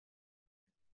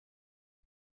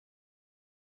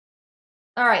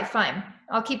 All right, fine.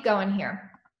 I'll keep going here.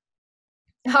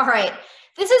 All right.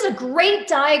 This is a great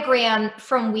diagram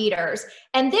from Wieters,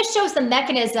 and this shows the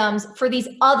mechanisms for these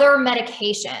other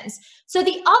medications. So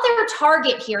the other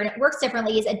target here, and it works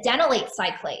differently, is adenylate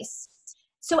cyclase.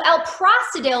 So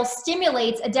alprazolam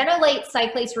stimulates adenylate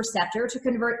cyclase receptor to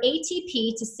convert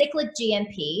ATP to cyclic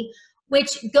GMP,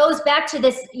 which goes back to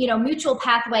this, mutual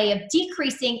pathway of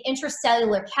decreasing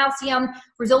intracellular calcium,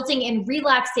 resulting in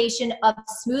relaxation of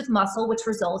smooth muscle, which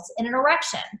results in an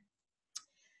erection.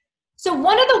 So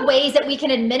one of the ways that we can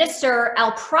administer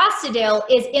alprazolam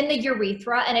is in the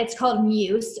urethra, and it's called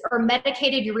MUSE, or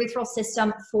medicated urethral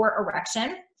system for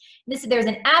erection. There's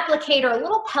an applicator, a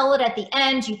little pellet at the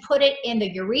end. You put it in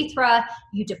the urethra,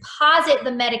 you deposit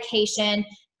the medication,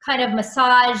 kind of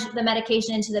massage the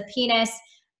medication into the penis.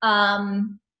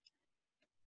 And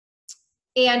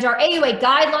our AUA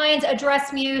guidelines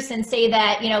address MUSE and say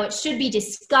that, it should be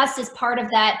discussed as part of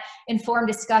that informed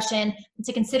discussion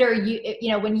to consider,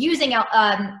 when using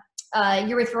urethral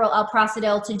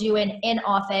alprazolam to do an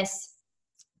in-office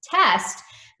test,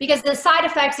 because the side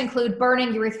effects include burning,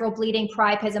 urethral bleeding,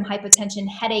 priapism, hypotension,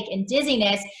 headache, and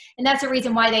dizziness. And that's the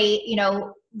reason why they,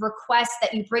 request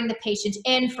that you bring the patient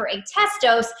in for a test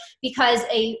dose, because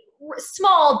a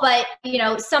small, but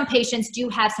some patients do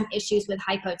have some issues with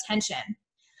hypotension.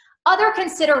 Other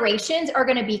considerations are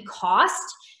going to be cost.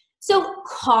 So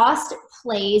cost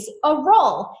plays a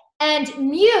role, and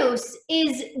MUSE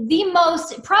is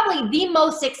probably the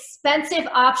most expensive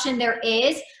option there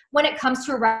is when it comes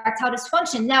to erectile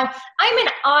dysfunction. Now, I'm in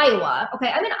Iowa, okay,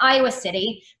 I'm in Iowa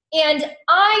City, and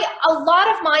a lot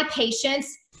of my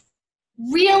patients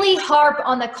really harp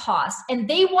on the cost, and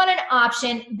they want an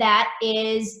option that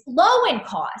is low in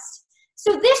cost.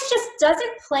 So this just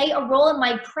doesn't play a role in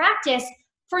my practice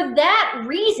for that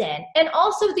reason. And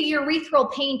also the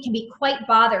urethral pain can be quite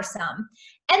bothersome.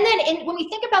 And then when we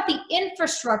think about the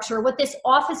infrastructure, what this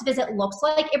office visit looks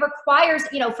like, it requires,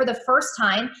 for the first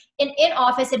time, an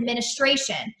in-office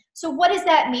administration. So what does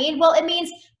that mean? Well, it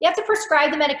means you have to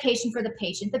prescribe the medication for the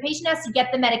patient. The patient has to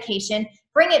get the medication,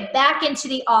 bring it back into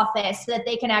the office so that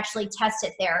they can actually test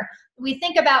it there. We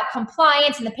think about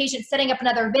compliance and the patient setting up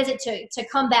another visit to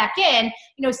come back in.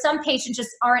 Some patients just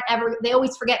they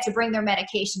always forget to bring their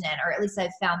medication in, or at least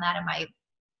I've found that in my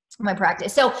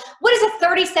practice. So what does a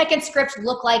 30-second script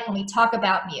look like when we talk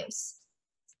about MUSE?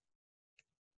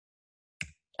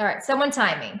 All right, someone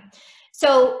time me.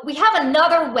 So we have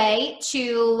another way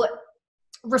to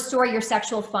restore your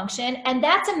sexual function, and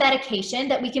that's a medication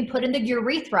that we can put in the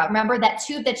urethra. Remember that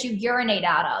tube that you urinate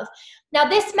out of. Now,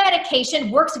 this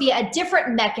medication works via a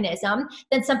different mechanism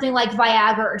than something like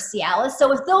Viagra or Cialis.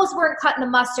 So if those weren't cutting the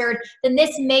mustard, then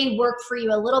this may work for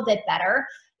you a little bit better.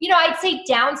 You know, I'd say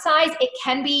downsize, it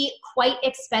can be quite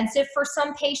expensive for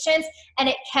some patients, and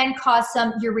it can cause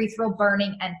some urethral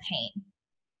burning and pain.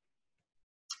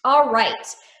 All right,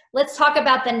 let's talk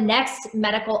about the next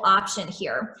medical option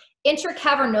here.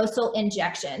 Intracavernosal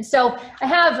injection. So I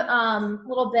have a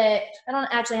little bit, I don't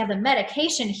actually have the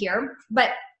medication here,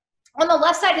 but on the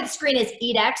left side of the screen is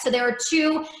Edex. So there are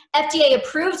two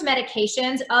FDA-approved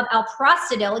medications of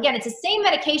alprostadil. Again, it's the same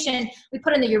medication we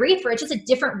put in the urethra, it's just a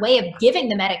different way of giving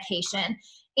the medication.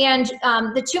 And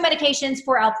the two medications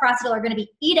for alprostadil are going to be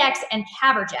Edex and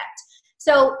Caverject.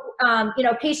 So, you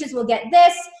know, patients will get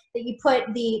this, that you put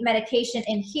the medication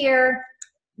in here,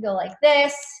 go like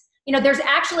this. You know, there's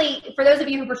actually, for those of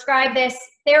you who prescribe this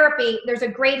therapy, there's a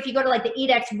great, if you go to like the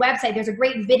Edex website, there's a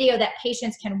great video that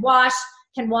patients can watch,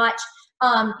 you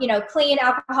know, clean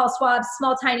alcohol swabs,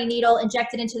 small tiny needle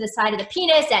injected into the side of the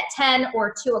penis at 10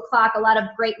 or 2 o'clock. A lot of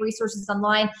great resources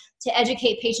online to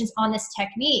educate patients on this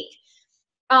technique.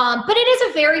 But it is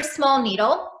a very small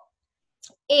needle,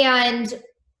 and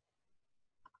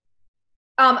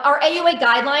our AUA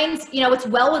guidelines, you know, it's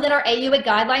well within our AUA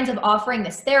guidelines of offering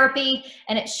this therapy,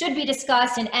 and it should be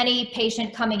discussed in any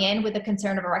patient coming in with a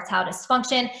concern of erectile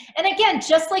dysfunction. And again,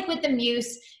 just like with the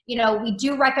Muse, you know, we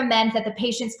do recommend that the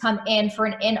patients come in for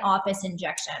an in-office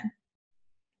injection.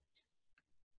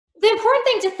 The important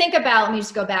thing to think about, let me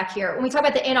just go back here, when we talk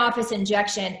about the in-office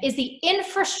injection, is the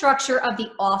infrastructure of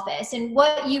the office. And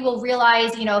what you will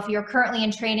realize, you know, if you're currently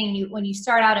in training, when you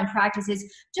start out in practice,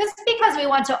 is just because we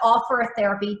want to offer a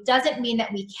therapy doesn't mean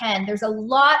that we can. There's a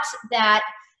lot that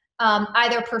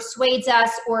either persuades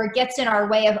us or gets in our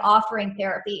way of offering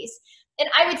therapies. And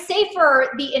I would say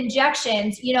for the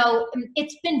injections, you know,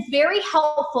 it's been very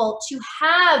helpful to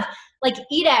have like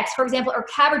Edex, for example, or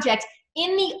Caverject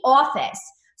in the office,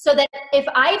 so that if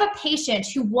I have a patient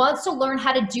who wants to learn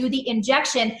how to do the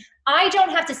injection, I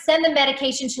don't have to send the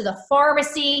medication to the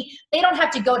pharmacy. They don't have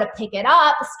to go to pick it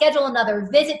up, schedule another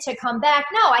visit to come back.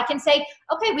 No, I can say,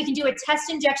 okay, we can do a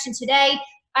test injection today.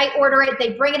 I order it,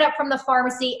 they bring it up from the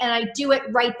pharmacy, and I do it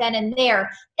right then and there.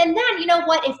 And then, you know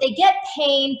what, if they get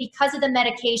pain because of the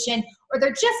medication or they're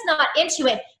just not into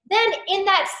it, then in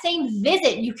that same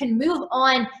visit, you can move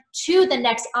on to the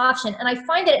next option. And I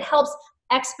find that it helps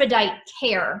expedite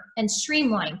care and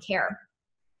streamline care.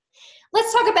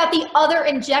 Let's talk about the other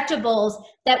injectables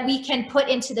that we can put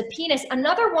into the penis.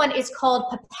 Another one is called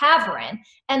papaverine,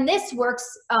 and this works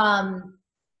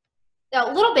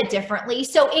a little bit differently.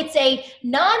 So it's a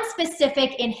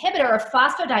non-specific inhibitor of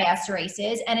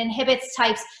phosphodiesterases and inhibits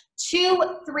types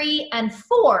 2, 3, and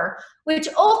 4, which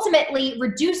ultimately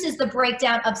reduces the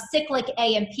breakdown of cyclic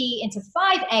AMP into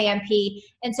 5-AMP.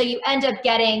 And so you end up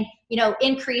getting, you know,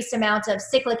 increased amount of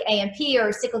cyclic AMP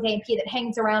or cyclic AMP that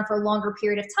hangs around for a longer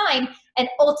period of time and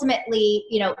ultimately,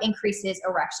 you know, increases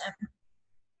erection.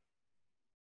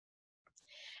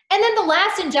 And then the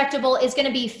last injectable is going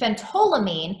to be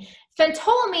phentolamine.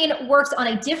 Phentolamine works on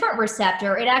a different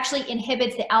receptor. It actually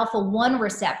inhibits the alpha-1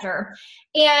 receptor.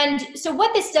 And so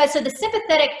what this does, so the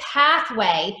sympathetic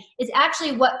pathway is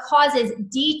actually what causes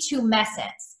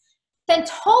detumescence.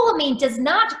 Phentolamine does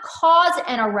not cause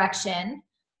an erection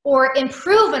or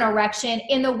improve an erection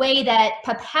in the way that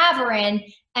papaverine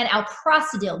and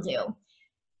alprostadil do.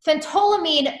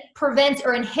 Phentolamine prevents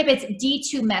or inhibits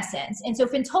detumescence. And so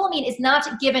phentolamine is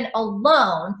not given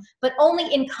alone, but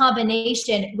only in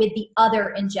combination with the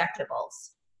other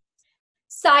injectables.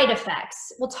 Side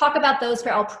effects. We'll talk about those for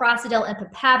alprostadil and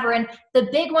papaverine. The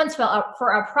big ones for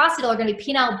alprostadil are going to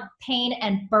be penile pain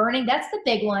and burning. That's the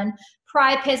big one.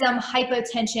 Priapism,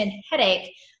 hypotension,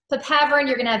 headache. Papaverine,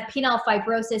 you're going to have penile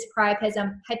fibrosis,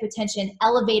 priapism, hypotension,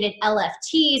 elevated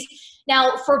LFTs.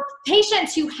 Now, for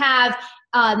patients who have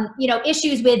you know,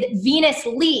 issues with venous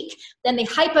leak, then the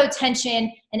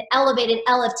hypotension and elevated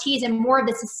LFTs and more of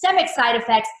the systemic side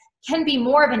effects can be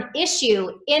more of an issue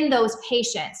in those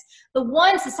patients. The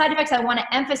side effects I want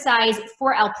to emphasize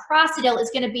for alprostadil is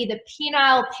going to be the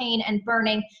penile pain and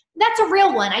burning. That's a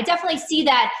real one. I definitely see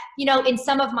that, you know, in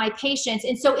some of my patients.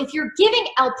 And so if you're giving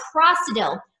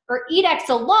alprostadil or Edex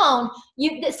alone,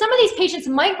 some of these patients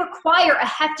might require a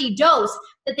hefty dose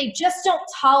that they just don't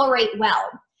tolerate well.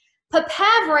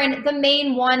 Papaverine, the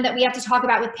main one that we have to talk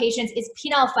about with patients, is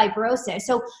penile fibrosis.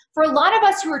 So for a lot of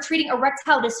us who are treating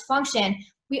erectile dysfunction,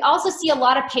 we also see a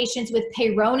lot of patients with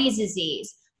Peyronie's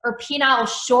disease or penile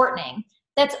shortening.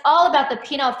 that's all about the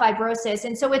penile fibrosis.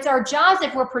 And so it's our jobs,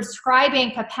 if we're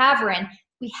prescribing papaverin,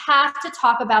 we have to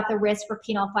talk about the risk for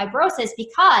penile fibrosis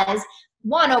because,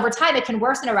 one, over time it can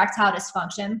worsen erectile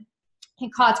dysfunction, can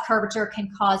cause curvature, can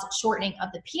cause shortening of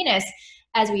the penis,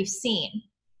 as we've seen.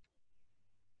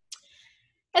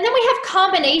 And then we have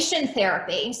combination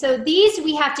therapy. So these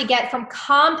we have to get from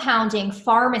compounding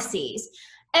pharmacies.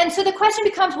 And so the question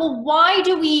becomes, well, why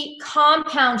do we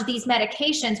compound these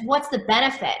medications? What's the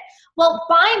benefit? Well,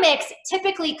 Bimix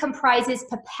typically comprises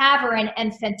papaverin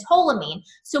and phentolamine.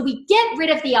 So we get rid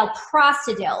of the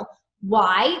alprostadil.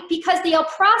 Why? Because the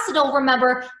alprostadil,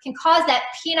 remember, can cause that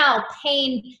penile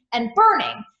pain and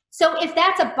burning. So if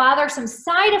that's a bothersome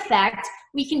side effect,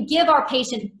 we can give our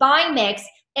patient Bimix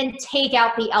and take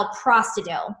out the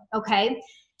alprostadil, okay?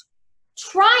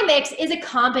 Trimix is a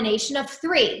combination of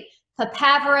three: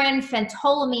 papaverin,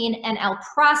 phentolamine, and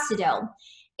alprostadil.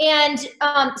 And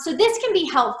so this can be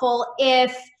helpful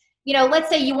if, let's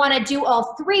say you want to do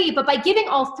all three, but by giving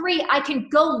all three, I can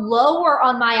go lower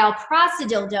on my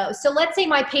alprostadil dose. So let's say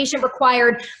my patient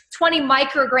required 20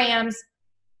 micrograms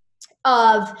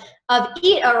of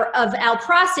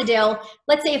alprostadil.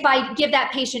 Let's say if I give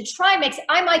that patient Trimix,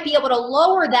 I might be able to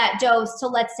lower that dose to,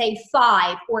 let's say,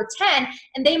 5 or 10,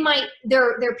 and they might,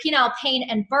 their penile pain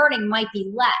and burning might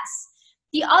be less.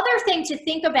 The other thing to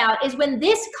think about is when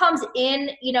this comes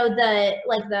in,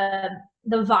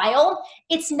 the vial,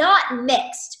 it's not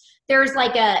mixed. There's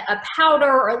like a powder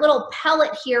or a little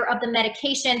pellet here of the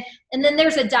medication, and then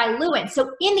there's a diluent.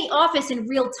 So in the office in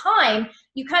real time,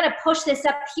 you kind of push this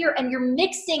up here and you're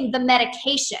mixing the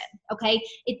medication, okay?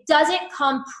 It doesn't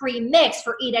come pre-mixed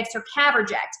for Edex or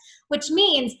Caverject, which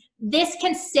means this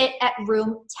can sit at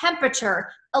room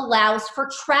temperature, allows for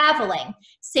traveling.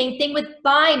 Same thing with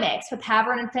Bimix,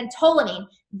 papaverin and phentolamine.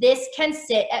 This can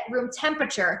sit at room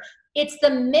temperature. It's the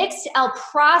mixed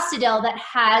alprostadil that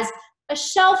has a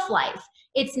shelf life.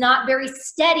 It's not very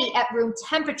steady at room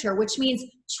temperature, which means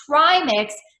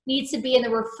Trimix needs to be in the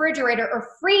refrigerator or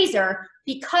freezer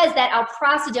because that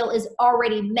alprostadil is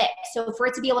already mixed. So for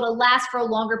it to be able to last for a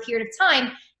longer period of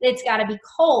time, it's got to be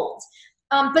cold.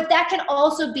 But that can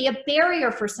also be a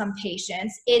barrier for some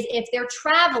patients, is if they're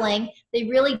traveling, they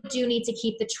really do need to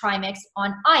keep the Trimix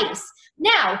on ice.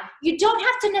 Now, you don't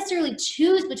have to necessarily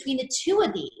choose between the two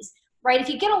of these, right? If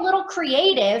you get a little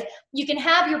creative, you can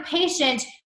have your patient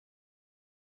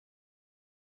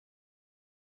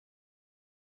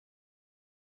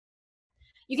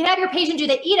do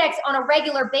the Edex on a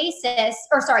regular basis,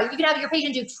 you can have your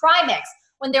patient do Trimix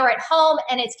when they're at home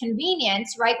and it's convenient,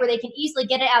 right, where they can easily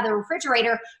get it out of the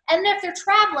refrigerator. And then if they're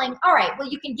traveling, all right, well,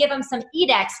 you can give them some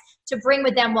Edex to bring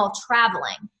with them while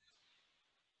traveling.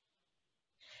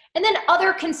 And then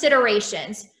other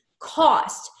considerations,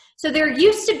 cost. So there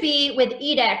used to be with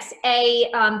Edex,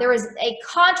 there was a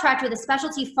contract with a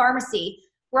specialty pharmacy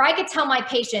where I could tell my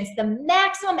patients the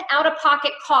maximum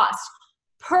out-of-pocket cost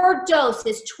per dose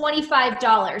is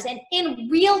 $25. And in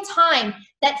real time,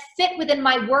 that fit within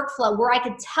my workflow where I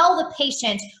could tell the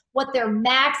patient what their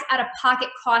max out-of-pocket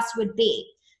cost would be.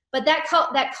 But that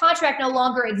contract no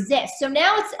longer exists. So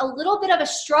now it's a little bit of a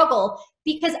struggle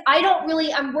because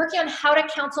I'm working on how to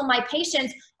counsel my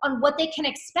patients on what they can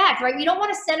expect, right? We don't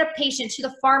want to send a patient to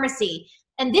the pharmacy,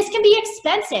 and this can be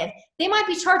expensive. They might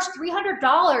be charged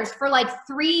 $300 for like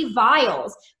 3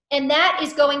 vials. And that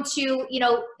is going to,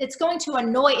 it's going to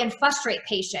annoy and frustrate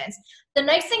patients. The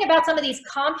nice thing about some of these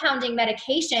compounding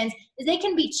medications is they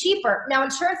can be cheaper. Now,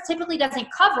 insurance typically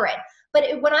doesn't cover it,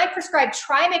 but when I prescribe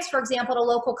Trimix, for example, at a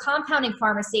local compounding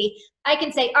pharmacy, I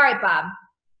can say, all right, Bob,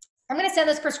 I'm going to send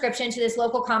this prescription to this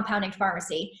local compounding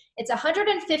pharmacy. It's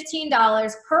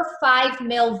 $115 per 5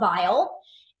 ml vial.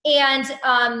 And,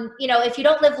 if you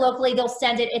don't live locally, they'll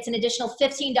send it. It's an additional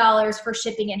 $15 for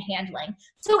shipping and handling.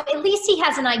 So at least he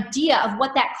has an idea of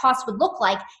what that cost would look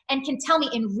like and can tell me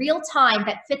in real time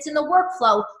that fits in the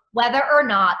workflow whether or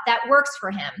not that works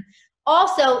for him.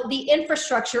 Also, the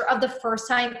infrastructure of the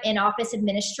first-time in-office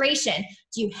administration.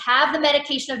 Do you have the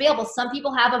medication available? Some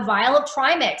people have a vial of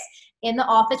Trimix in the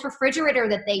office refrigerator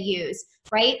that they use,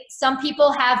 right? Some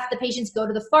people have the patients go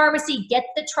to the pharmacy, get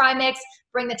the Trimix,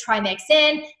 bring the Trimix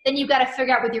in. Then you've got to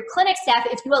figure out with your clinic staff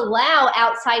if you allow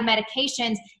outside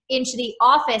medications into the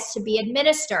office to be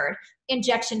administered.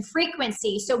 Injection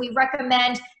frequency. So we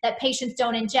recommend that patients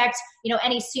don't inject,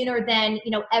 any sooner than,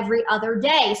 every other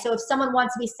day. So if someone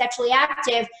wants to be sexually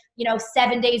active,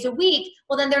 7 days a week,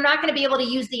 well, then they're not going to be able to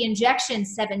use the injection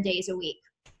 7 days a week.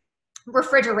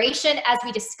 Refrigeration, as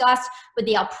we discussed with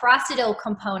the alprostadil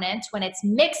component when it's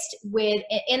mixed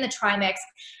in the Trimix,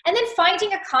 and then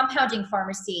finding a compounding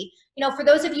pharmacy. For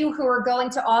those of you who are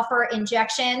going to offer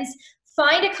injections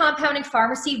Find a compounding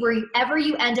pharmacy wherever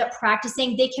you end up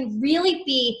practicing. They can really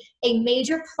be a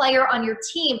major player on your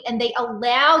team, and they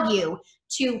allow you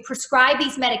to prescribe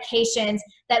these medications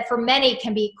that for many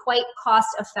can be quite cost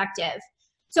effective.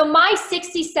 So my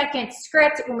 60-second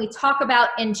script when we talk about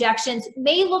injections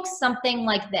may look something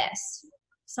like this.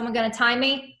 Someone gonna time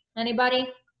me? Anybody?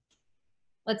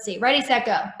 Let's see, ready, set,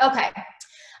 go. Okay.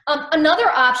 Another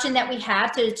option that we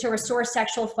have to restore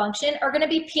sexual function are gonna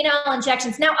be penile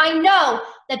injections. Now, I know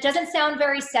that doesn't sound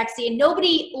very sexy and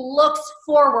nobody looks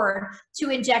forward to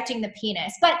injecting the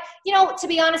penis. But, you know, to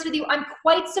be honest with you, I'm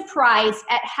quite surprised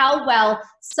at how well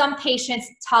some patients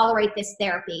tolerate this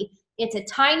therapy. It's a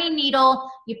tiny needle,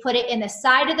 you put it in the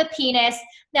side of the penis.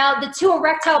 Now, the two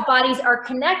erectile bodies are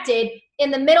connected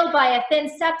in the middle by a thin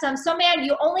septum. So man,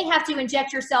 you only have to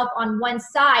inject yourself on one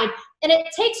side, and it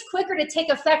takes quicker to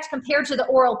take effect compared to the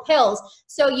oral pills.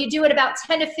 So you do it about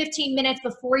 10 to 15 minutes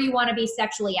before you want to be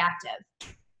sexually active.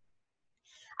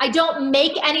 I don't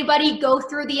make anybody go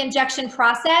through the injection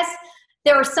process.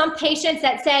 There are some patients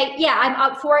that say, yeah, I'm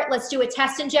up for it, let's do a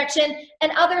test injection.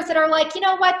 And others that are like, you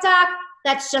know what, doc,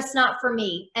 that's just not for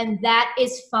me. And that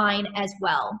is fine as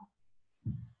well.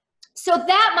 So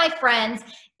that, my friends,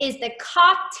 is the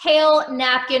cocktail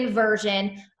napkin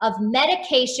version of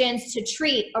medications to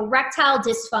treat erectile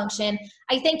dysfunction.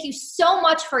 I thank you so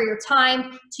much for your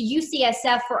time, to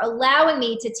UCSF for allowing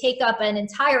me to take up an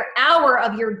entire hour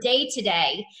of your day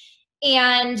today.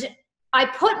 And I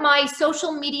put my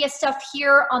social media stuff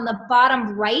here on the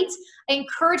bottom right. I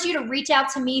encourage you to reach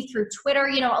out to me through Twitter.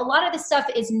 You know, a lot of this stuff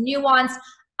is nuanced.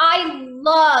 I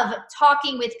love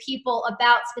talking with people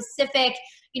about specific,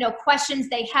 you know, questions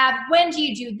they have. When do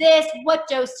you do this? What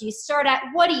dose do you start at?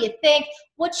 What do you think?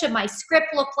 What should my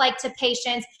script look like to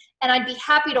patients? And I'd be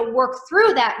happy to work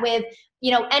through that with,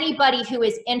 you know, anybody who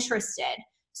is interested.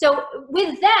 So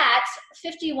with that,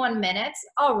 51 minutes,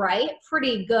 all right,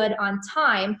 pretty good on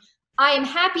time. I am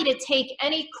happy to take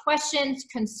any questions,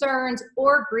 concerns,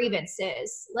 or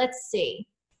grievances. Let's see.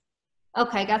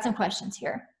 Okay, got some questions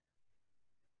here.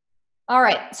 All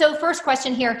right, so first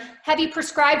question here, have you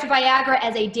prescribed Viagra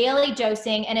as a daily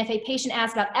dosing? And if a patient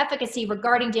asks about efficacy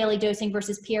regarding daily dosing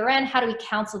versus PRN, how do we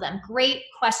counsel them? Great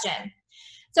question.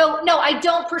 So no, I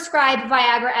don't prescribe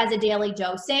Viagra as a daily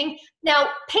dosing. Now,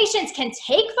 patients can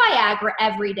take Viagra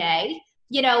every day,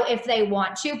 you know, if they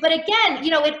want to. But again,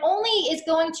 you know, it only is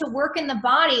going to work in the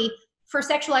body for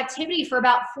sexual activity for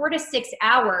about 4 to 6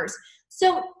 hours.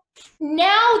 So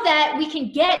now that we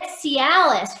can get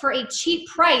Cialis for a cheap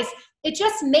price, it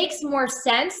just makes more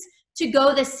sense to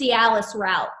go the Cialis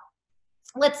route.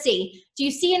 Let's see. Do you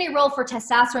see any role for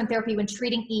testosterone therapy when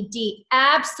treating ED?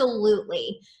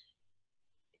 Absolutely.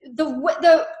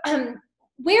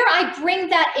 Where I bring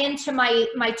that into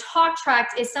my talk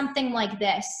track is something like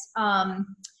this.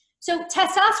 So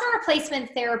testosterone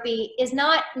replacement therapy is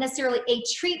not necessarily a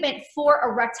treatment for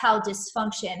erectile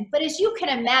dysfunction, but as you can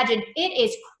imagine, it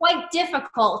is quite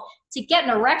difficult to get an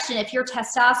erection if your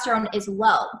testosterone is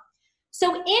low.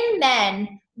 So in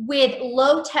men with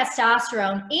low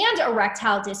testosterone and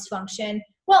erectile dysfunction,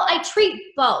 well, I treat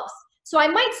both. So I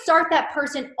might start that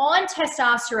person on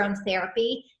testosterone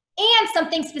therapy and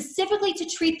something specifically to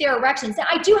treat their erections. Now,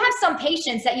 I do have some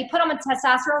patients that you put them on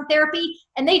testosterone therapy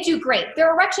and they do great.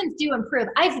 Their erections do improve.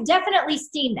 I've definitely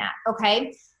seen that,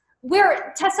 okay?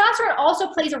 Where testosterone also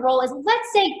plays a role is,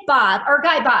 let's say Bob, our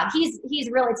guy Bob, he's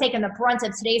really taken the brunt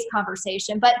of today's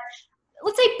conversation, but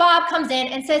let's say Bob comes in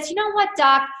and says, you know what,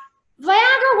 doc,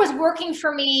 Viagra was working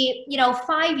for me, you know,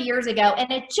 5 years ago,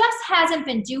 and it just hasn't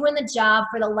been doing the job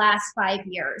for the last 5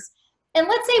 years. And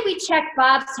let's say we check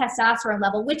Bob's testosterone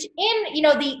level, which in, you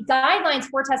know, the guidelines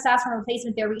for testosterone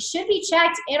replacement therapy should be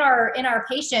checked in our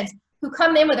patients who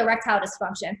come in with erectile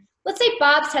dysfunction. Let's say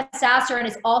Bob's testosterone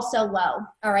is also low,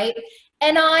 all right?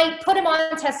 And I put him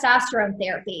on testosterone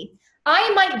therapy. I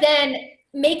might then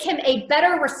make him a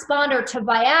better responder to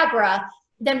Viagra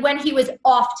than when he was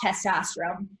off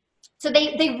testosterone. So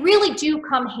they really do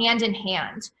come hand in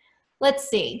hand. Let's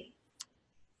see.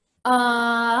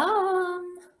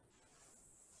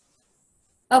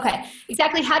 Okay,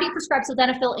 exactly. How do you prescribe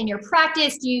sildenafil in your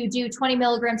practice? Do you do 20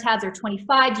 milligram tabs or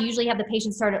 25? Do you usually have the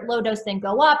patient start at low dose, then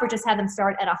go up, or just have them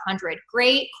start at 100?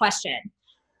 Great question.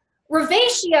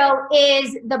 Revatio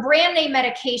is the brand name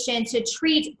medication to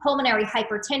treat pulmonary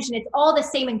hypertension. It's all the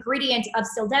same ingredient of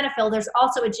sildenafil. There's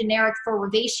also a generic for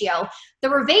Revatio. The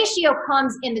Revatio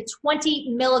comes in the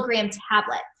 20 milligram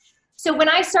tablet. So when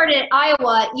I started at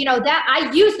Iowa, you know, that I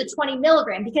used the 20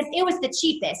 milligram because it was the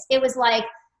cheapest. It was like,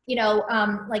 you know,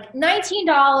 like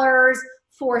 $19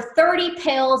 for 30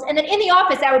 pills. And then in the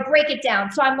office, I would break it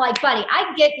down. So I'm like, buddy, I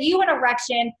can get you an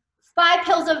erection 5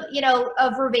 pills of,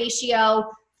 of Revatio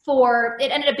for,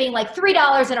 it ended up being like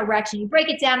 $3 an erection. You break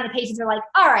it down and the patients are like,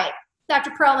 all right,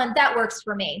 Dr. Perlman, that works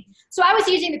for me. So I was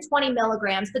using the 20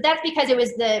 milligrams, but that's because I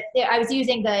was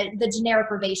using the generic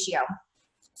Revatio.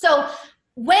 So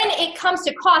when it comes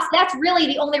to cost, that's really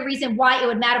the only reason why it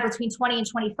would matter between 20 and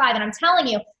 25. And I'm telling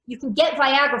you, you can get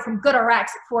Viagra from GoodRx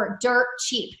for dirt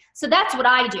cheap. So that's what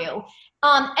I do.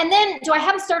 And then do I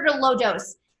have them started at a low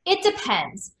dose? It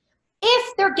depends.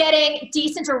 If they're getting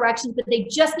decent erections, but they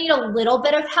just need a little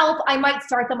bit of help, I might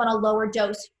start them on a lower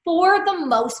dose. For the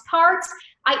most part,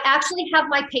 I actually have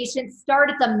my patients start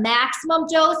at the maximum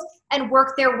dose and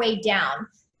work their way down.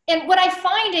 And what I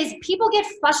find is people get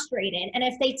frustrated, and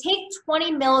if they take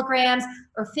 20 milligrams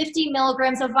or 50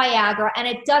 milligrams of Viagra and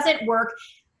it doesn't work,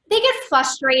 they get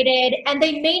frustrated and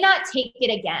they may not take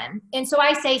it again. And so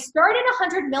I say start at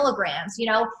 100 milligrams.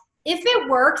 If it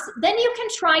works, then you can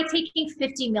try taking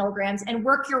 50 milligrams and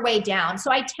work your way down.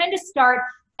 So I tend to start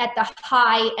at the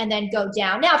high and then go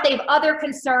down. Now, if they have other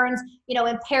concerns,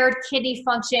 impaired kidney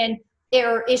function,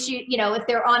 their issue, if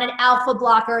they're on an alpha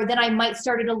blocker, then I might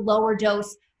start at a lower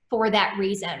dose for that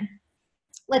reason.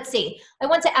 Let's see. I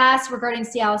want to ask regarding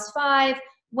Cialis 5,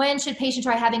 when should patient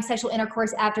try having sexual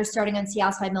intercourse after starting on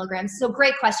Cialis 5 milligrams? So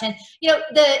great question.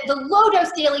 The low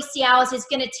dose daily Cialis is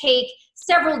going to take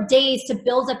several days to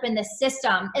build up in the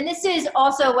system. And this is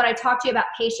also what I talk to you about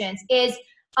patients is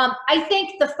I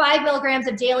think the 5 milligrams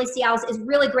of daily Cialis is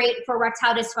really great for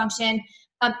erectile dysfunction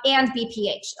and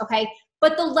BPH, okay?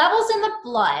 But the levels in the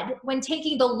blood when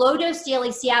taking the low dose daily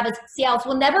Cialis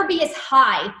will never be as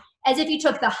high as if you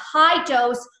took the high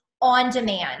dose on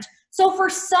demand. So for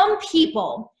some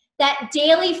people, that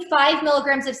daily 5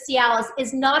 milligrams of Cialis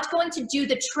is not going to do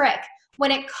the trick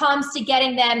when it comes to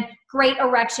getting them great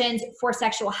erections for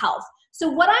sexual health. So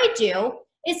what I do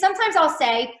is sometimes I'll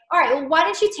say, all right, well, why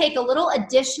don't you take a little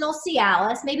additional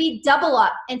Cialis, maybe double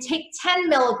up and take 10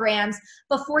 milligrams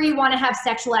before you want to have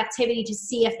sexual activity to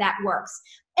see if that works.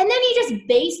 And then you just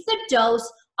base the dose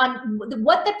on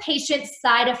what the patient's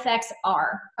side effects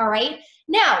are, all right?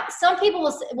 Now, some people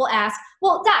will ask,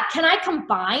 well, Doc, can I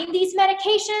combine these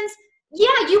medications?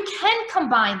 Yeah, you can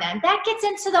combine them. That gets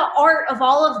into the art of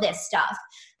all of this stuff,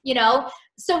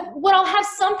 So what I'll have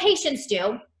some patients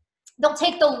do, they'll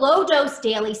take the low dose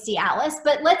daily Cialis,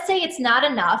 but let's say it's not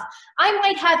enough. I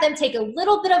might have them take a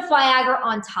little bit of Viagra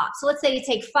on top. So let's say you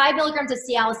take 5 milligrams of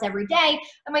Cialis every day.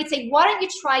 I might say, why don't you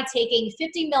try taking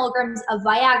 50 milligrams of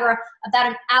Viagra about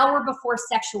an hour before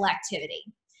sexual activity?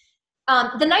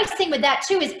 The nice thing with that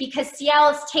too is because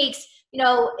Cialis takes,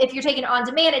 if you're taking it on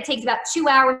demand, it takes about 2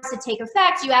 hours to take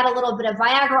effect. You add a little bit of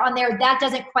Viagra on there. That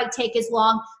doesn't quite take as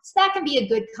long. So that can be a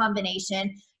good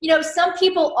combination. Some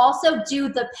people also do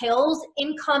the pills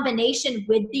in combination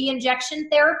with the injection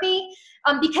therapy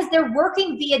because they're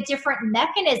working via different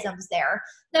mechanisms there.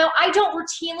 Now, I don't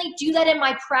routinely do that in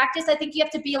my practice. I think you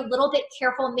have to be a little bit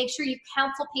careful and make sure you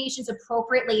counsel patients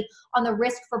appropriately on the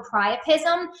risk for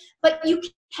priapism, but you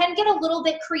can get a little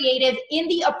bit creative in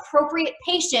the appropriate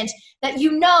patient that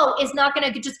is not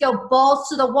going to just go balls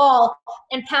to the wall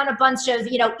and pound a bunch of,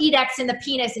 Edex in the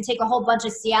penis and take a whole bunch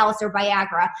of Cialis or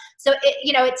Viagra. So,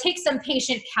 it takes some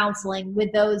patient counseling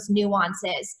with those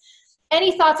nuances.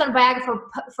 Any thoughts on Viagra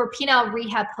for penile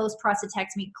rehab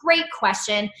post-prostatectomy? Great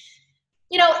question.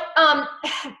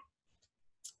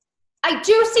 I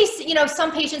do see,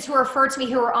 some patients who refer to me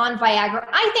who are on Viagra.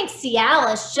 I think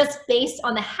Cialis, just based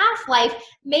on the half-life,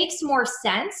 makes more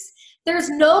sense. There's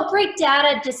no great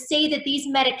data to say that these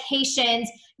medications,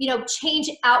 change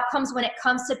outcomes when it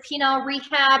comes to penile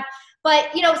rehab. But,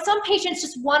 some patients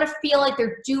just want to feel like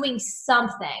they're doing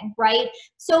something, right?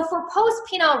 So for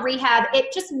post-penile rehab,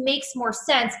 it just makes more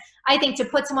sense, I think, to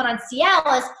put someone on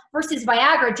Cialis versus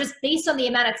Viagra just based on the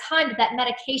amount of time that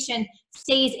medication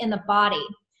stays in the body.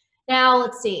 Now,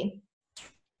 let's see.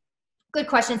 Good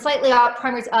question. Slightly out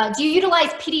primaries. Do you utilize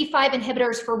PD-5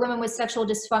 inhibitors for women with sexual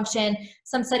dysfunction?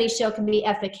 Some studies show can be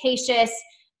efficacious.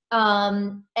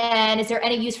 And is there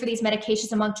any use for these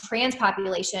medications among trans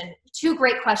population? Two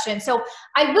great questions. So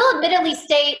I will admittedly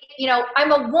state,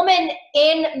 I'm a woman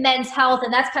in men's health,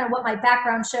 and that's kind of what my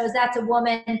background shows. That's a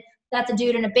woman, that's a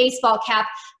dude in a baseball cap.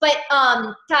 But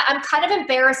I'm kind of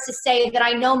embarrassed to say that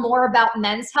I know more about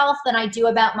men's health than I do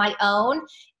about my own.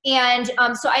 And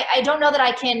so I don't know that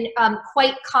I can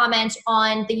quite comment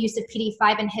on the use of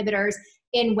PD-5 inhibitors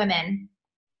in women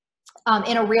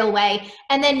in a real way.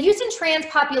 And then use in trans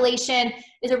population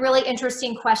is a really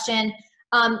interesting question.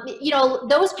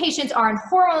 Those patients are on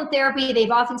hormone therapy. They've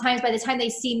oftentimes, by the time they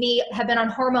see me, have been on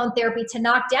hormone therapy to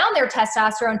knock down their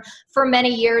testosterone for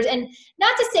many years. And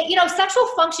not to say, sexual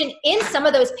function in some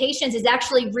of those patients is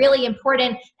actually really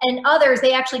important, and in others,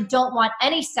 they actually don't want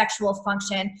any sexual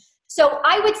function. So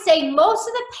I would say most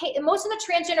of the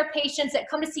transgender patients that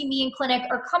come to see me in clinic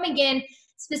are coming in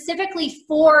specifically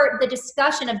for the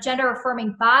discussion of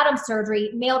gender-affirming bottom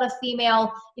surgery, male to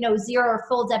female, zero or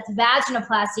full depth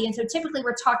vaginoplasty. And so typically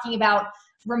we're talking about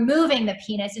removing the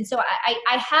penis. And so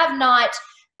I have not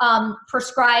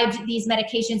prescribed these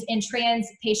medications in trans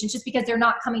patients just because they're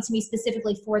not coming to me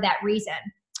specifically for that reason.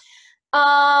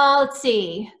 Let's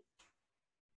see.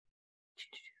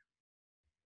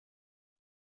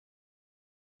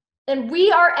 And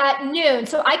we are at noon,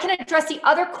 so I can address the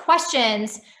other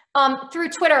questions through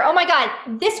Twitter. Oh my God,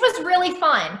 this was really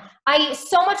fun. I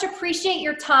so much appreciate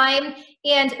your time,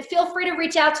 and feel free to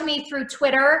reach out to me through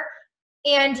Twitter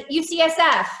and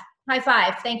UCSF. High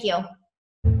five, thank you.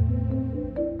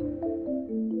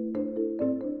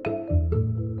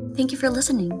 Thank you for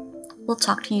listening. We'll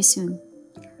talk to you soon.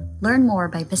 Learn more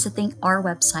by visiting our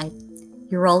website,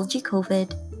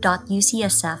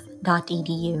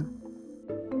 urologycovid.ucsf.edu.